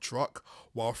pickup truck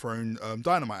while throwing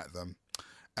dynamite at them,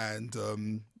 and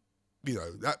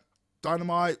that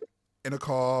dynamite in a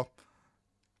car.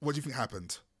 What do you think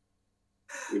happened?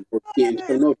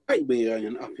 No pipe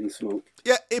and up in smoke.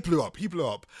 Yeah, it blew up. He blew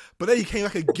up. But then he came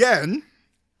back again.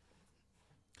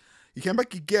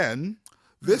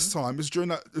 This time, it was during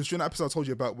that episode I told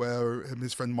you about where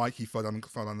his friend Mikey fell down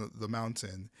the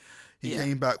mountain. He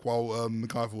came back while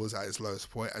MacGyver was at his lowest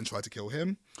point and tried to kill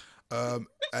him. And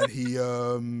he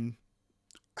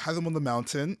had him on the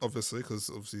mountain, obviously, because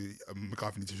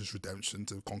MacGyver needed his redemption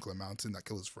to conquer the mountain that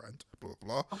killed his friend. Blah blah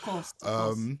blah. Of course.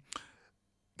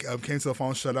 Came to the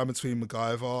final showdown between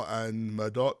MacGyver and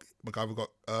Murdoch. MacGyver got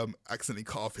accidentally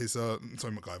cut off his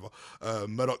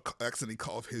Murdoch accidentally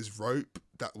cut off his rope.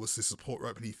 That was his support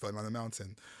rope, and he fell down the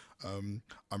mountain. I'm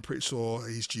pretty sure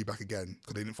he's due back again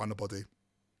because they didn't find the body.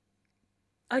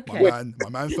 Okay. My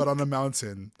man fell down the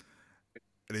mountain,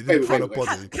 and they didn't find the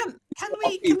body. Can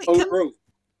we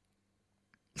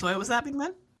Sorry, what's that, big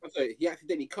man? I'm sorry, he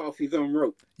accidentally cut off his own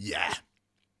rope. Yeah.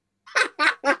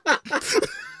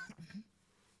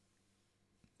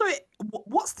 Sorry,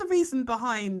 what's the reason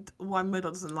behind why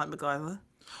Murdoch doesn't like MacGyver?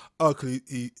 Oh,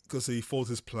 because he foiled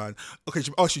his plan. Okay,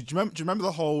 do you remember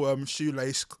the whole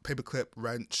shoelace, paperclip,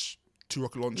 wrench, 2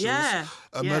 rocket launchers? Yeah.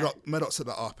 Murdoch set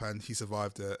that up and he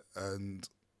survived it. And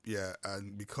yeah,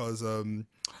 and because MacGyver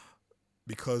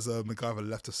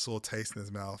left a sore taste in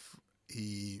his mouth,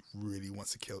 he really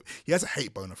wants to kill him. He has a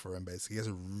hate boner for him, basically. He has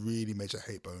a really major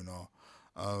hate boner.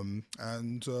 I'm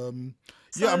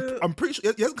pretty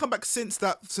sure he hasn't come back since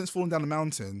falling down the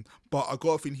mountain, but I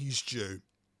got a feeling he's due.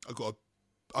 I got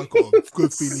a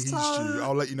good feeling he's due.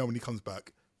 I'll let you know when he comes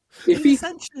back. He's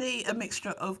essentially a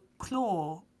mixture of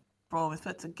Claw from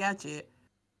Inspector Gadget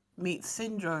meets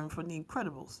Syndrome from The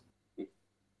Incredibles.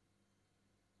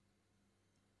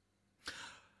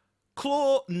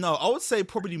 Claw, no, I would say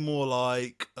probably more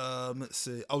like, let's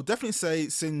see, I would definitely say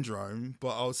Syndrome,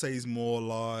 but I would say he's more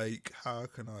like, how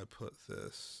can I put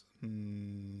this?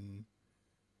 Who's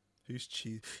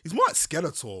cheese? He's more like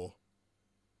Skeletor.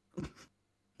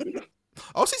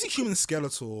 I would say he's a human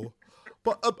Skeletor,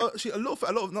 but actually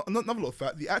another little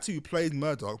fact, the actor who played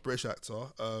Murdoch, British actor,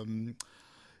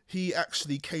 he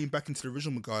actually came back into the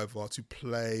original MacGyver to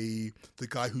play the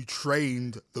guy who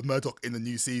trained the Murdoch in the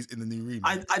new season, in the new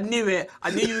remake. I knew it.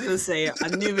 I knew you were going to say it. I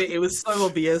knew it. It was so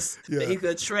obvious that he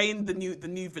could train the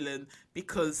new villain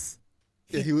because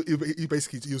he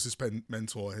basically was his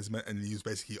mentor, and he was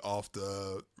basically he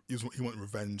wanted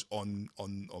revenge on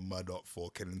Murdoch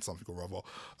for killing something or other.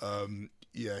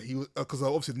 He was because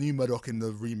obviously the new Murdoch in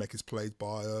the remake is played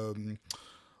by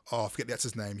I forget the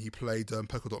actor's name. He played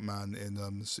Polka Dot Man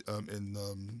in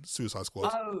Suicide Squad.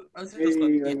 Oh,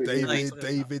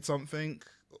 David something.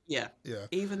 Yeah.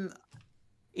 Even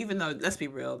though, let's be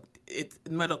real,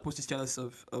 Murdoch was just jealous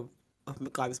of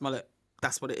MacGyver's mullet.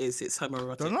 That's what it is. It's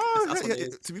homoerotic. Don't know.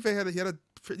 To be fair, he had a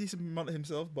pretty decent mullet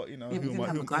himself, but who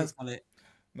MacGyver's mullet?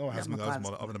 No one has MacGyver's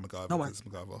mullet other than MacGyver. No one. It's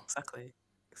MacGyver.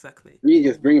 Exactly. You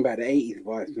just bring about the 80s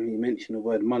vibes when you mention the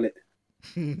word mullet.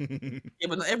 Yeah,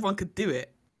 but not everyone could do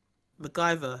it.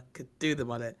 MacGyver could do the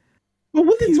mullet. But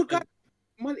wasn't MacGyver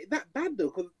mullet that bad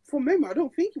though? Because from memory, I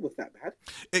don't think it was that bad.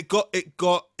 It got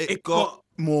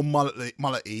more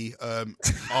mullety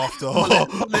after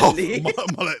mullety.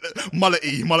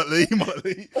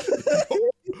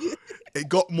 It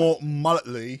got more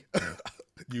mulletly.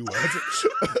 New word.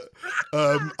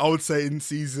 I would say in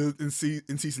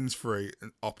seasons 3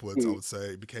 and upwards, I would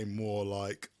say it became more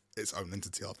like its own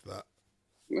entity after that.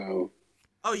 No.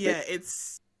 Oh yeah,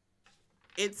 it's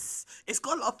It's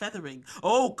got a lot of feathering.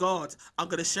 Oh God, I'm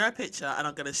gonna share a picture, and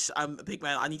I'm gonna Big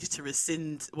Man, I need you to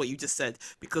rescind what you just said,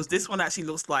 because this one actually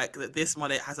looks like that. This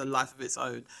one, it has a life of its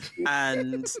own,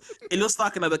 and it looks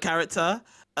like another character.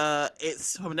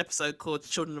 It's from an episode called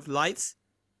Children of Light.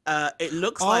 It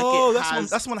looks like Oh, it that's has.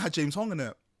 that's the one that had James Hong in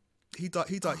it. He died.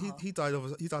 Oh. He died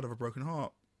of a broken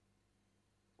heart.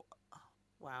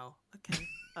 Wow. Okay.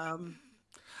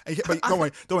 But don't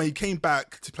worry. He came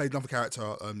back to play another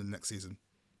character in the next season.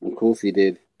 Of course he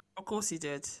did. Of course he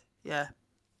did. Yeah.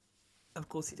 Of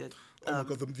course he did. Oh my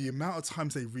god, the amount of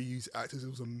times they reused actors, it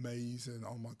was amazing.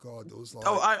 Oh my god, it was like.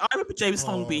 Oh, I remember James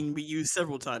Hong being reused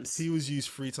several times. He was used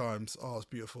 3 times. Oh, it's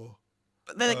beautiful.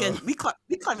 But then again, we can't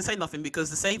even say nothing, because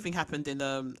the same thing happened in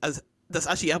that's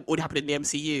actually already happened in the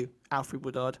MCU. Alfred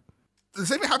Woodard. The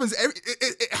same thing happens.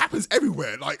 It happens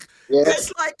everywhere. Like, Yeah.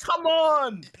 It's like, come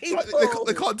on, people. like,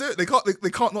 they can't do it. They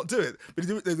can't not do it. But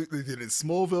they do it. They do it in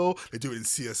Smallville. They do it in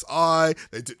CSI.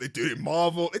 They do it in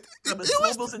Marvel. Yeah, but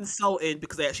Smallville's insulting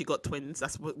because they actually got twins.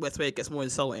 That's where it gets more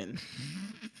insulting.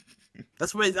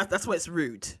 That's where it's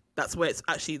rude. That's where it's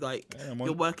actually like,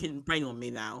 you're working brain on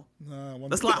me now.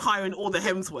 That's like hiring all the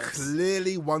Hemsworths.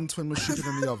 Clearly, one twin was cheaper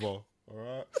than the other. All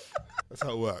right, that's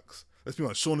how it works. Let's be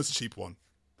honest. Sean is the cheap one.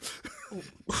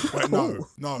 Wait, no.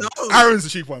 Aaron's the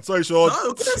cheap one. Sorry, Sean. No, I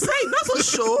was gonna say that's not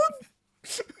Sean.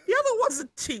 The other one's the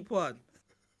cheap one.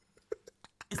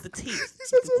 It's the teeth. He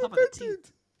said You can cover the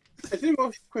teeth. I didn't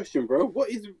ask you a question, bro. What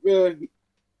is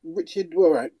Richard?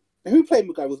 All right. Who played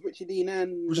MacGyver? Was Richard Dean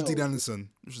Anderson? Richard Dean Anderson.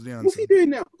 What's he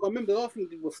doing now? I remember the last thing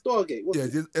he did was Stargate. Yeah,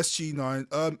 he did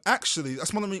SG9. Actually,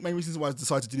 that's one of the main reasons why I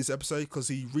decided to do this episode, because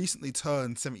he recently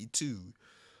turned 72.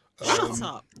 Shut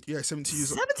up. Yeah, 72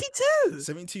 years old. 72.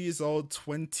 72 years old,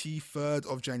 23rd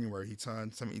of January, he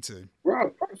turned 72.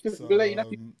 Right, just belated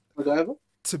happy MacGyver.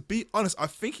 To be honest, I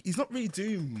think he's not really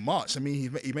doing much. I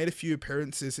mean, he made a few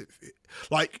appearances.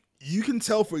 Like, you can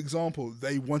tell, for example,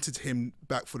 they wanted him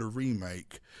back for the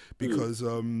remake because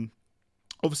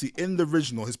obviously in the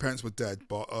original his parents were dead,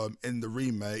 but in the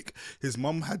remake his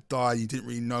mum had died. You didn't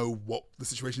really know what the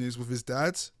situation is with his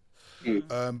dad.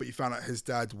 But you found out his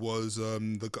dad was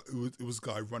the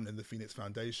guy running the Phoenix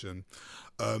Foundation,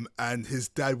 and his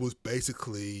dad was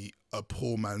basically a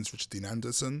poor man's Richard Dean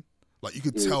Anderson. Like, you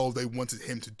could tell they wanted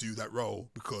him to do that role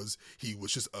because he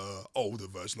was just a older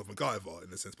version of MacGyver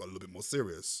in a sense, but a little bit more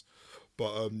serious.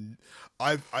 But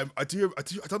I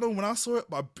don't know when I saw it,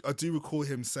 but I do recall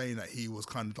him saying that he was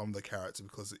kind of done with the character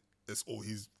because it's all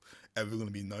he's ever going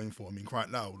to be known for. I mean,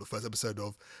 right now, the first episode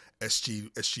of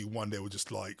SG1, they were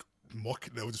just like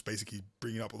mocking. They were just basically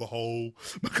bringing up the whole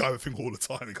MacGyver thing all the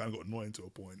time. It kind of got annoying to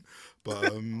a point. But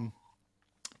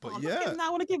yeah, I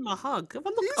want to give him a hug. He's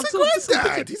a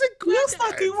granddad. He's a granddad. Looks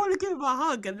like you want to give him a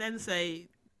hug and then say,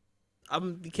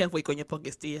 be careful what you got in your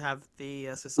pockets. Do you have the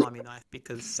sasami knife?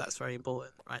 Because that's very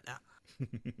important right now.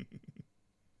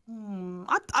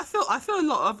 I feel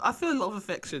a lot of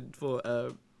affection for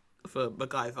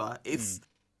MacGyver.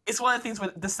 It's one of the things where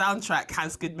the soundtrack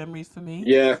has good memories for me.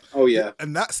 Yeah. Oh yeah.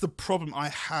 And that's the problem I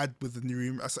had with the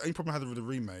new. That's the only problem I had with the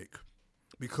remake,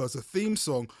 because the theme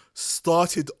song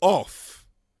started off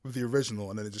with the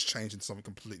original and then it just changed into something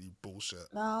completely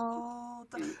bullshit. No,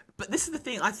 but this is the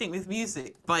thing I think with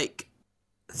music. Like,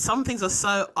 some things are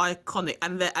so iconic,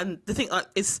 and the thing, like,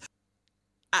 it's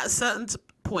at a certain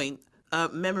point,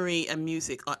 memory and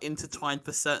music are intertwined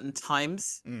for certain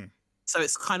times. So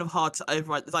it's kind of hard to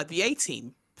override. Like the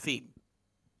A-Team theme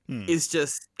is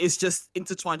just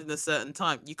intertwined in a certain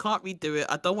time. You can't redo it.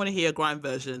 I don't want to hear a grime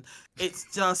version. It's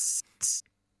just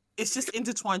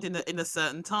intertwined in a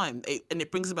certain time, and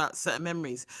it brings about certain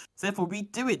memories. So therefore,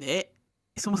 redoing it,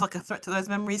 it's almost like a threat to those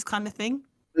memories, kind of thing.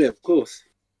 Yeah, of course.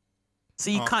 So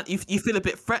you can't. You feel a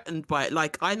bit threatened by it.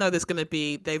 Like, I know there's going to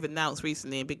be. They've announced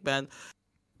recently, and Big Ben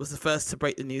was the first to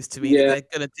break the news to me. Yeah.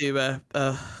 That they're going to do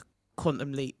a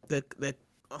Quantum Leap. I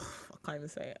can't even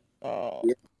say it. Oh,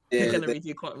 yeah, they're going to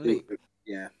redo Quantum Leap.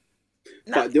 Yeah.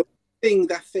 Now, But the thing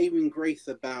that's saving grace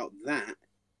about that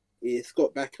is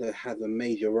Scott Bakula has a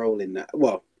major role in that.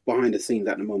 Well, behind the scenes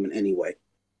at the moment, anyway.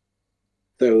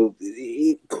 So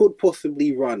it could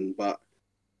possibly run, but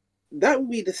that will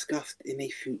be discussed in a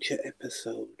future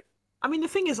episode. I mean, the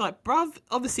thing is, like, bruv,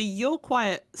 obviously you're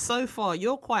quite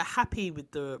happy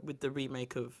with the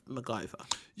remake of MacGyver.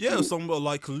 Yeah, someone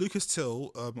like Lucas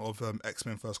Till of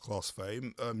X-Men First Class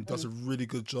fame does a really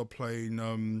good job playing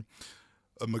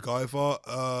a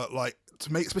MacGyver. Like,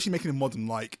 especially making him modern.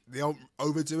 Like, they don't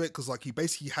overdo it because, like, he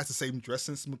basically has the same dress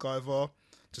sense as MacGyver,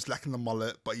 just lacking the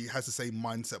mullet, but he has the same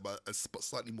mindset, but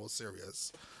slightly more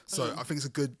serious. So I think it's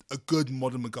a good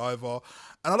modern MacGyver,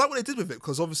 and I like what they did with it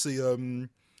because obviously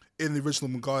in the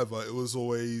original MacGyver, it was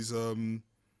always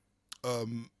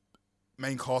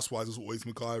main cast wise was always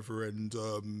MacGyver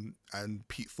and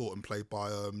Pete Thornton played by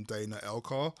Dana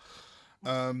Elcar.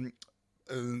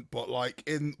 But like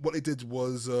in what they did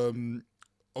was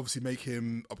obviously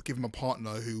give him a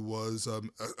partner who was a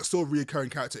still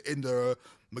reoccurring character in the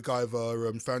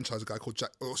MacGyver franchise, a guy called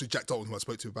Jack Dalton, who I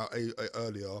spoke to about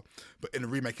earlier. But in the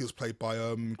remake, he was played by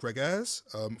Greg Ayres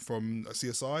from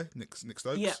CSI, Nick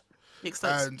Stokes. Yeah, Nick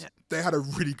Stokes. And they had a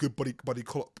really good buddy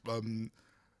cop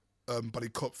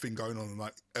thing going on.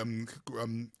 Like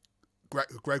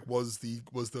Greg was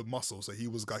the muscle, so he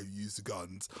was the guy who used the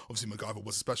guns. Obviously, MacGyver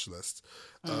was a specialist.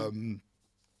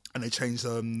 And they changed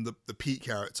the Pete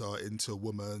character into a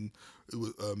woman. It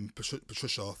was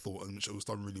Patricia Thornton, which was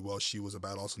done really well. She was a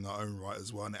badass in her own right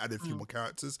as well, and they added a few more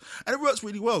characters, and it works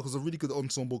really well because a really good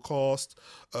ensemble cast.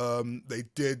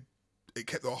 It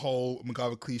kept the whole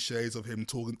MacGyver cliches of him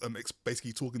talking,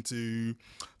 basically talking to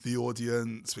the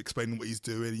audience, explaining what he's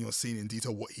doing. You're seeing in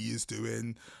detail what he is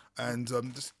doing, and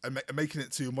making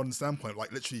it to a modern standpoint.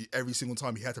 Like literally every single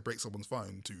time he had to break someone's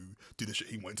phone to do the shit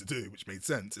he wanted to do, which made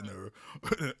sense in a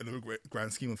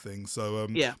grand scheme of things. So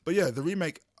but yeah, the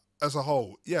remake as a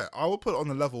whole, yeah, I would put it on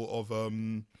the level of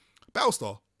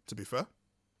Battlestar. To be fair.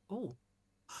 Oh,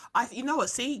 you know what?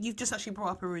 See, you've just actually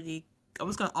brought up a really. I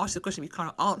was going to ask you the question, you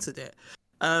kind of answered it,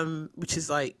 which is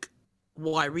like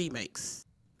why remakes,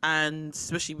 and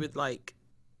especially with like,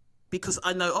 because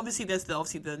I know obviously there's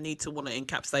the need to want to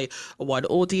encapsulate a wide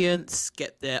audience,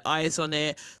 get their eyes on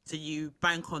it, so you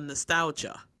bank on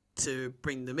nostalgia to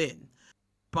bring them in.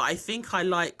 But I think I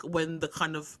like when the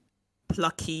kind of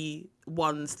plucky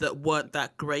ones that weren't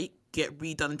that great get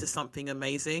redone into something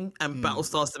amazing, and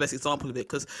Battlestar's the best example of it.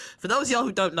 Because for those of y'all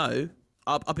who don't know,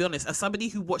 I'll be honest, as somebody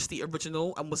who watched the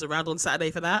original and was around on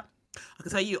Saturday for that, I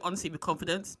can tell you honestly with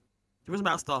confidence, the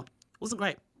original Battlestar wasn't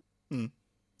great. I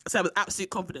say with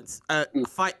absolute confidence.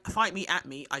 Fight me at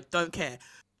me, I don't care.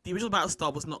 The original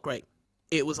Battlestar was not great.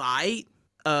 It was aight.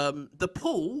 The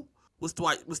pull was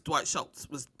Dwight Schultz.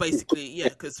 Was basically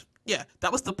because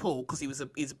that was the pull because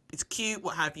he's cute,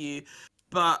 what have you,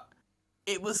 but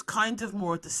it was kind of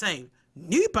more of the same.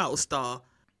 New Battlestar,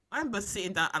 I remember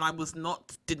sitting down and I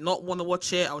did not want to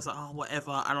watch it. I was like, oh,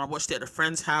 whatever. And I watched it at a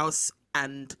friend's house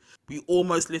and we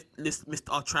almost missed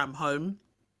our tram home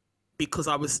because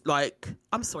I was like,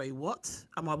 I'm sorry, what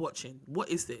am I watching? What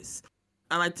is this?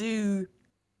 And I do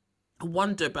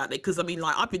wonder about it because I mean,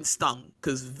 like, I've been stung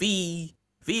because V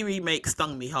remake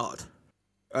stung me hard,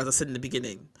 as I said in the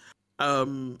beginning.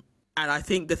 And I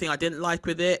think the thing I didn't like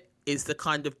with it is the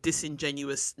kind of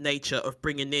disingenuous nature of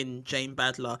bringing in Jane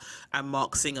Badler and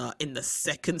Mark Singer in the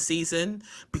second season,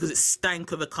 because it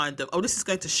stank of a kind of, oh, this is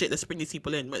going to shit, let's bring these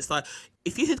people in. But it's like,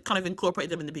 if you had kind of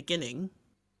incorporated them in the beginning,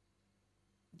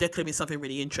 there could have been something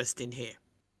really interesting here.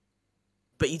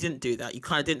 But you didn't do that. You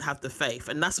kind of didn't have the faith.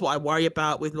 And that's what I worry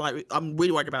about with, like, I'm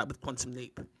really worried about it with Quantum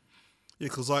Leap. Yeah,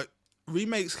 because, like,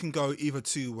 remakes can go either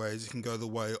two ways. It can go the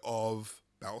way of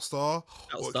Battlestar,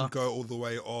 or it can go all the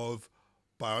way of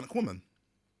Bionic Woman.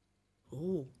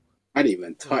 Oh, I didn't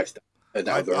even touch that.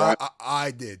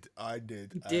 I did.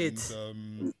 You did.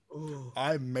 And,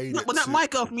 I made it. Well, that my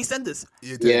girl from EastEnders.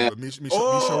 Yeah.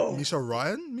 Misha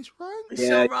Ryan.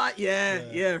 Yeah. Right.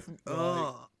 Yeah.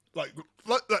 Oh. Like,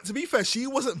 to be fair, she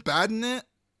wasn't bad in it,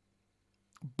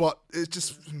 but it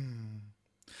just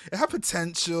it had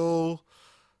potential.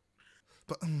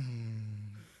 But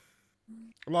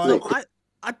like.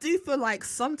 I do feel like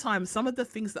sometimes some of the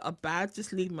things that are bad,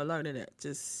 just leave them alone, innit?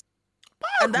 Just.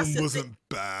 And that's wasn't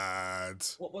bad.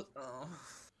 What was?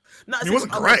 No, it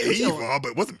wasn't great either, but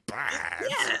it wasn't bad.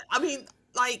 Yeah, I mean,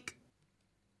 like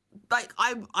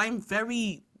I'm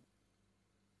very.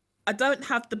 I don't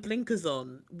have the blinkers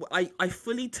on. I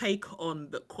fully take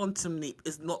on that Quantum Leap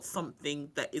is not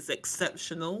something that is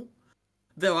exceptional.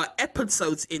 There are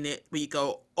episodes in it where you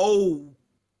go, oh,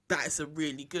 that is a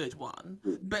really good one.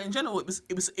 But in general, it's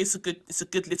a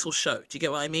good little show. Do you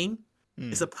get what I mean?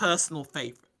 It's a personal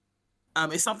favorite.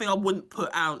 It's something I wouldn't put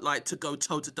out like to go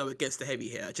toe to toe against the heavy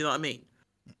hitter. Do you know what I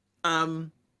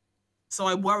mean? So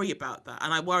I worry about that,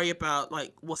 and I worry about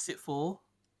like what's it for.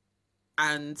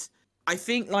 And I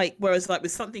think like whereas like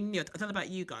with something new, I don't know about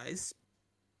you guys.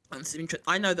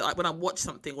 I know that like, when I watch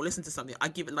something or listen to something, I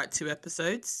give it like 2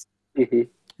 episodes. Mm-hmm.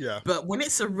 Yeah. But when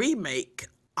it's a remake,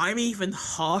 I'm even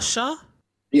harsher.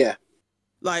 Yeah.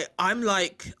 Like, I'm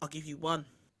like, I'll give you 1.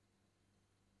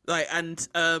 Like, and,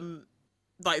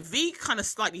 like, V kind of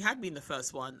slightly had me in the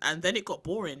first one, and then it got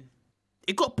boring.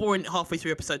 It got boring halfway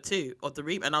through episode 2 of the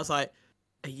remake, and I was like,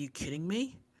 are you kidding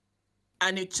me?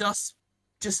 And it just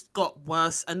just got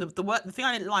worse. And the thing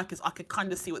I didn't like is I could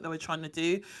kind of see what they were trying to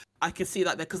do. I could see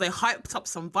that because they hyped up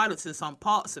some violence in some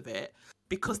parts of it,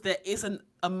 because there isn't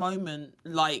a moment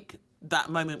like that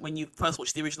moment when you first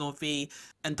watch the original V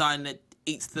and Diana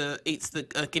eats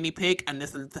the guinea pig and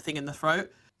there's the thing in the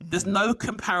throat. There's no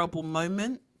comparable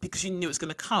moment because you knew it was going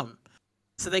to come.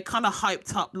 So they kind of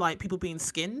hyped up like people being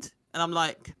skinned, and I'm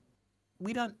like,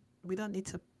 we don't need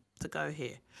to go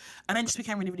here. And then it just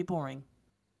became really, really boring.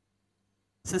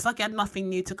 So it's like it had nothing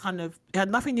new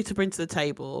to bring to the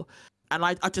table, and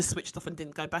I just switched off and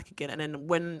didn't go back again. And then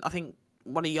when I think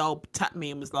one of y'all tapped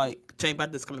me and was like, Jane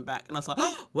Badler's coming back, and I was like,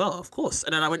 oh, well, of course.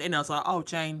 And then I went in and I was like, oh,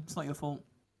 Jane, it's not your fault.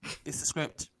 It's the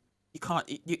script. You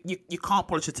can't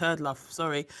polish a turd, love.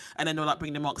 Sorry. And then they were like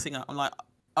bringing the Mark Singer. I'm like,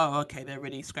 oh, okay, they're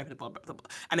really scraping the bottom.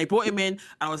 And they brought him in, and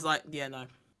I was like, yeah, no.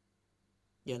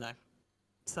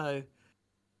 So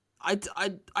I do.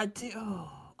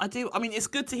 I mean, it's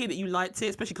good to hear that you liked it,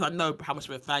 especially because I know how much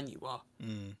of a fan you are.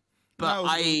 But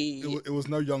no, it was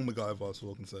no young MacGyver, that's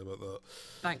all I can say about that.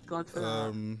 Thank God for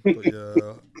that. But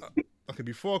yeah, okay.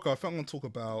 Before I go, I think I'm gonna talk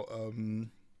about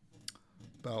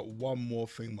one more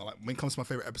thing. Like when it comes to my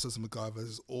favorite episodes of MacGyver,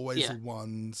 there's always the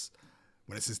ones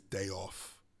when it's his day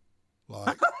off.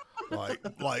 Like,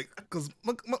 because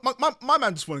my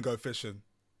man just want to go fishing.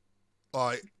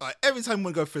 Like every time we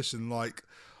want to go fishing, like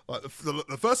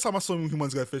the first time I saw him when he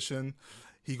wanted to go fishing,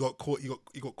 he got caught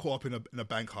up in a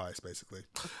bank heist basically,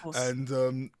 and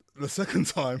the second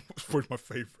time was probably my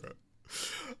favorite.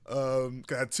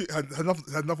 Had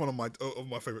another one of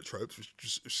my favorite tropes,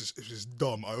 which is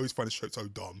dumb. I always find this trope so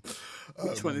dumb.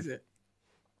 Which one is it?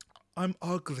 I'm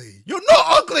ugly. You're not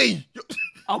ugly.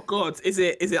 Oh God, is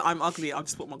it? I'm ugly. I'll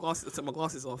just took my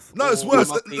glasses off. No, it's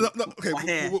worse. No, okay, my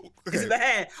hair. Okay. Is it the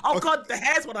hair? Oh God, the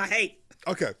hair's what I hate.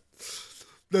 Okay,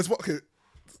 there's what. Okay.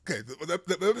 The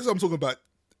episode I'm talking about,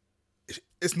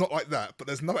 it's not like that. But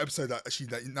there's another episode that actually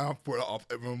that you now brought it up.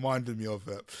 It reminded me of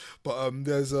it. But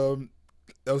there was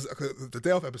the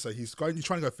day off episode. He's trying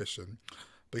to go fishing,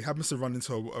 but he happens to run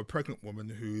into a pregnant woman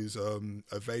who's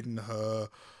evading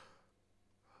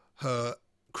her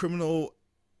criminal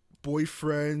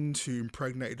boyfriend who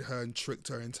impregnated her and tricked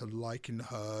her into liking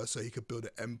her so he could build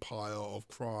an empire of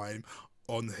crime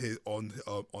on her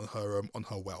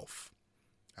wealth.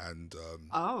 And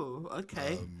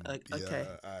okay.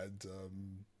 Yeah, and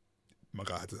my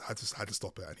guy had to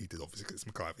stop it, and he did, obviously, because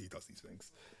it's MacGyver, he does these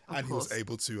things. And he was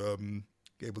able to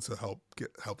help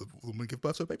the woman give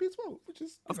birth to a baby as well, which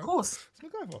is of course it's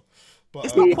MacGyver. But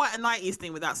it's not quite a 90s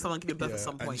thing without someone giving birth at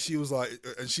some point. And she was like,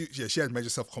 she had major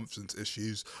self-confidence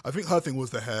issues. I think her thing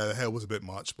was the hair. The hair was a bit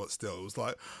much, but still, it was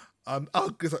like,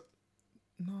 it's like,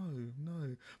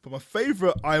 no. But my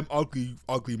favorite I am ugly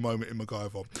moment in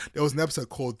MacGyver, there was an episode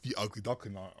called The Ugly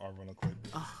Duckling, ironically,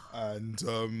 and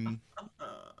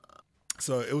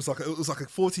so it was like a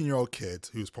 14-year-old kid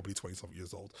who was probably 20-something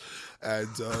years old, and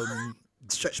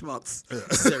stretch marks,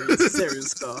 serious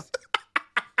scar.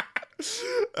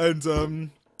 And so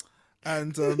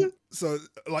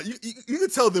like you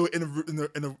could tell they were in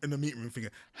a meeting room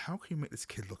thinking, how can you make this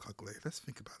kid look ugly? Let's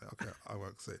think about it. Okay, I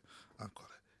won't say. I've got it.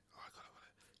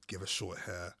 Give her short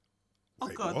hair.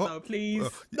 Wait, God, what? No, please.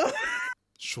 No.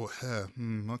 Short hair.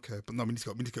 Okay, but no, we need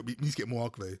to get more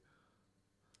ugly.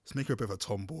 Let's make her a bit of a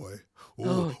tomboy.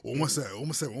 Almost there.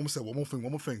 One more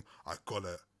thing. I got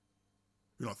it.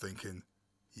 You're not thinking,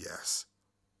 yes.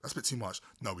 That's a bit too much.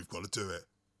 No, we've got to do it.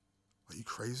 Are you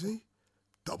crazy?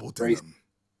 Double denim.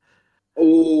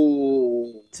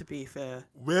 Oh. To be fair,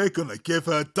 we're gonna give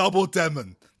her double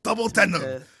denim.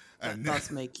 That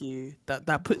does make you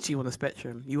that puts you on the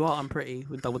spectrum. You are unpretty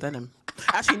with double denim.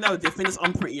 Actually, no. The thing that's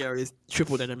unprettier is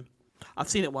triple denim. I've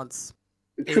seen it once.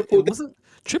 It wasn't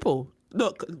triple.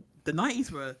 Look, the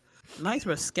 90s were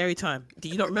a scary time. Do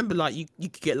you not remember? Like you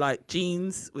could get like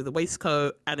jeans with a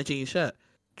waistcoat and a jean shirt.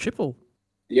 Triple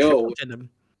denim.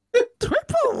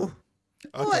 Triple.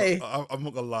 Boy. I'm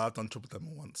not gonna lie. I've done triple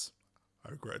denim once. I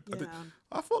regret. Yeah.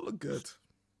 I thought it looked good.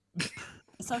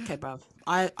 It's okay, bruv.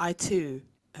 I too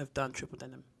have done triple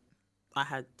denim. I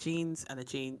had jeans and a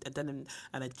denim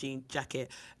and a jean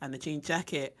jacket, and the jean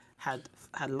jacket had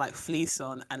like fleece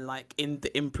on, and like in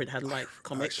the imprint had like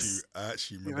comics. I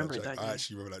actually remember that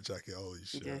jacket. Holy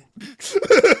shit. Yeah.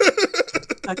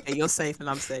 Okay, you're safe and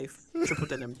I'm safe. Triple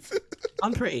denim.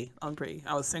 I'm pretty. I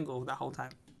was single that whole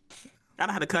time. And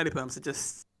I had a curly perm, so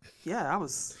just I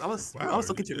was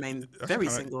looking to remain very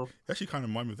single. Actually, kind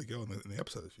of remind me of the girl in the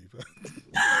episode.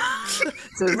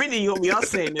 So really, what we are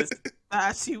saying is that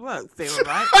actually worked. They were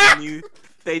right.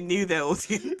 They knew their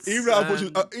audience. Even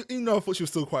though I thought she was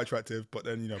still quite attractive, but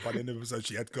then by the end of the episode,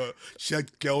 she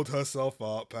had girled herself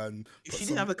up and. If she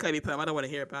didn't have a curly perm, I don't want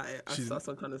to hear about it. That's what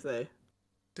I'm trying to say.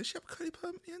 Did she have a curly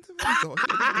perm at the end of it?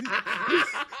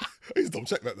 I need to double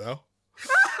check that now.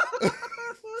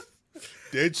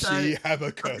 Did she have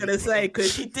a curly? I'm gonna say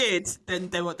because she did. Then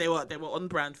they were on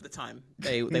brand for the time.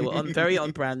 They were very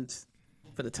on brand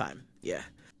for the time. Yeah.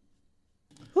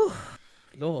 Whew.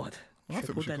 Lord. I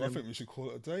think we should call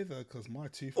it a day there because my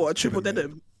tooth. Or a triple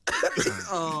denim.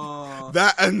 Oh.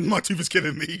 That and my tooth is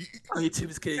killing me. Oh, your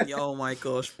tooth is killing you. Oh my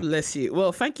gosh, bless you.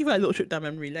 Well, thank you for that little trip down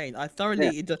memory lane. I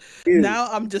thoroughly now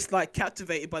I'm just like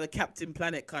captivated by the Captain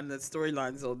Planet kind of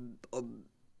storylines on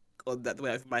that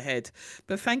way over my head.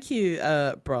 But thank you,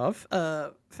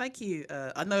 bruv. Thank you.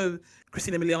 I know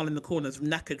Christina Milian in the corner's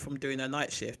knackered from doing her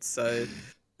night shift, so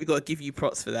we got to give you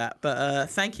props for that. But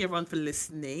thank you everyone for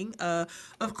listening.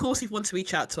 Of course, if you want to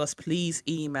reach out to us, please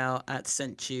email at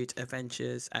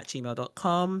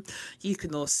stjudeadventures@gmail.com. You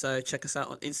can also check us out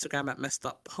on Instagram at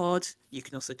messeduppod. You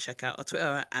can also check out our Twitter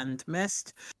at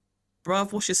andmest.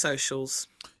 Bruv, what's your socials?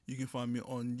 You can find me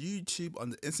on YouTube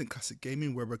under Instant Classic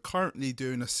Gaming, where we're currently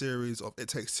doing a series of It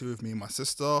Takes Two with me and my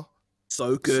sister.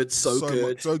 So good, so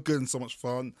good, so good, and so much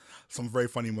fun. Some very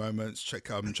funny moments. Check.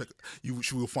 You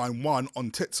will find one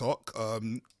on TikTok.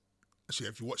 Actually,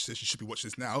 if you watch this, you should be watching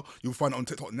this now. You'll find it on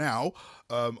TikTok now.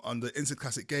 Under Instant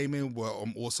Classic Gaming. We're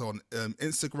also on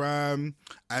Instagram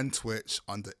and Twitch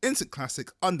under Instant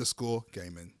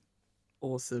Classic_gaming.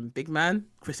 Awesome, big man,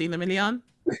 Christina Milian.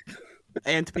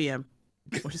 AM to PM.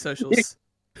 What's your socials?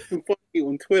 You can follow me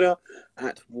on Twitter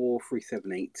at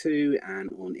War3782 and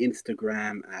on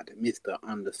Instagram at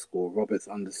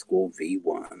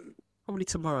Mr_Roberts_V1. Probably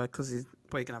tomorrow because he's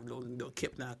probably gonna have a little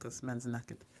kip now because man's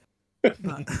knackered.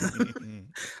 But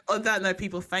on that note,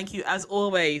 people, thank you as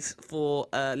always for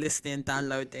listening,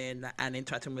 downloading, and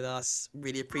interacting with us.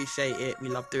 Really appreciate it. We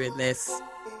love doing this.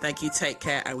 Thank you. Take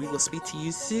care, and we will speak to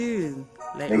you soon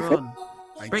later on.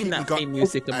 Bring that theme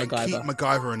music of MacGyver. Keep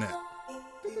MacGyver in it.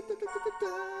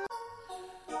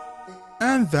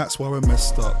 And that's why we're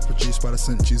messed up. Produced by the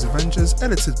St. Jude's Avengers,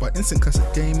 edited by Instant Classic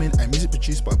Gaming, and music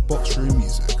produced by Box Room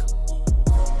Music.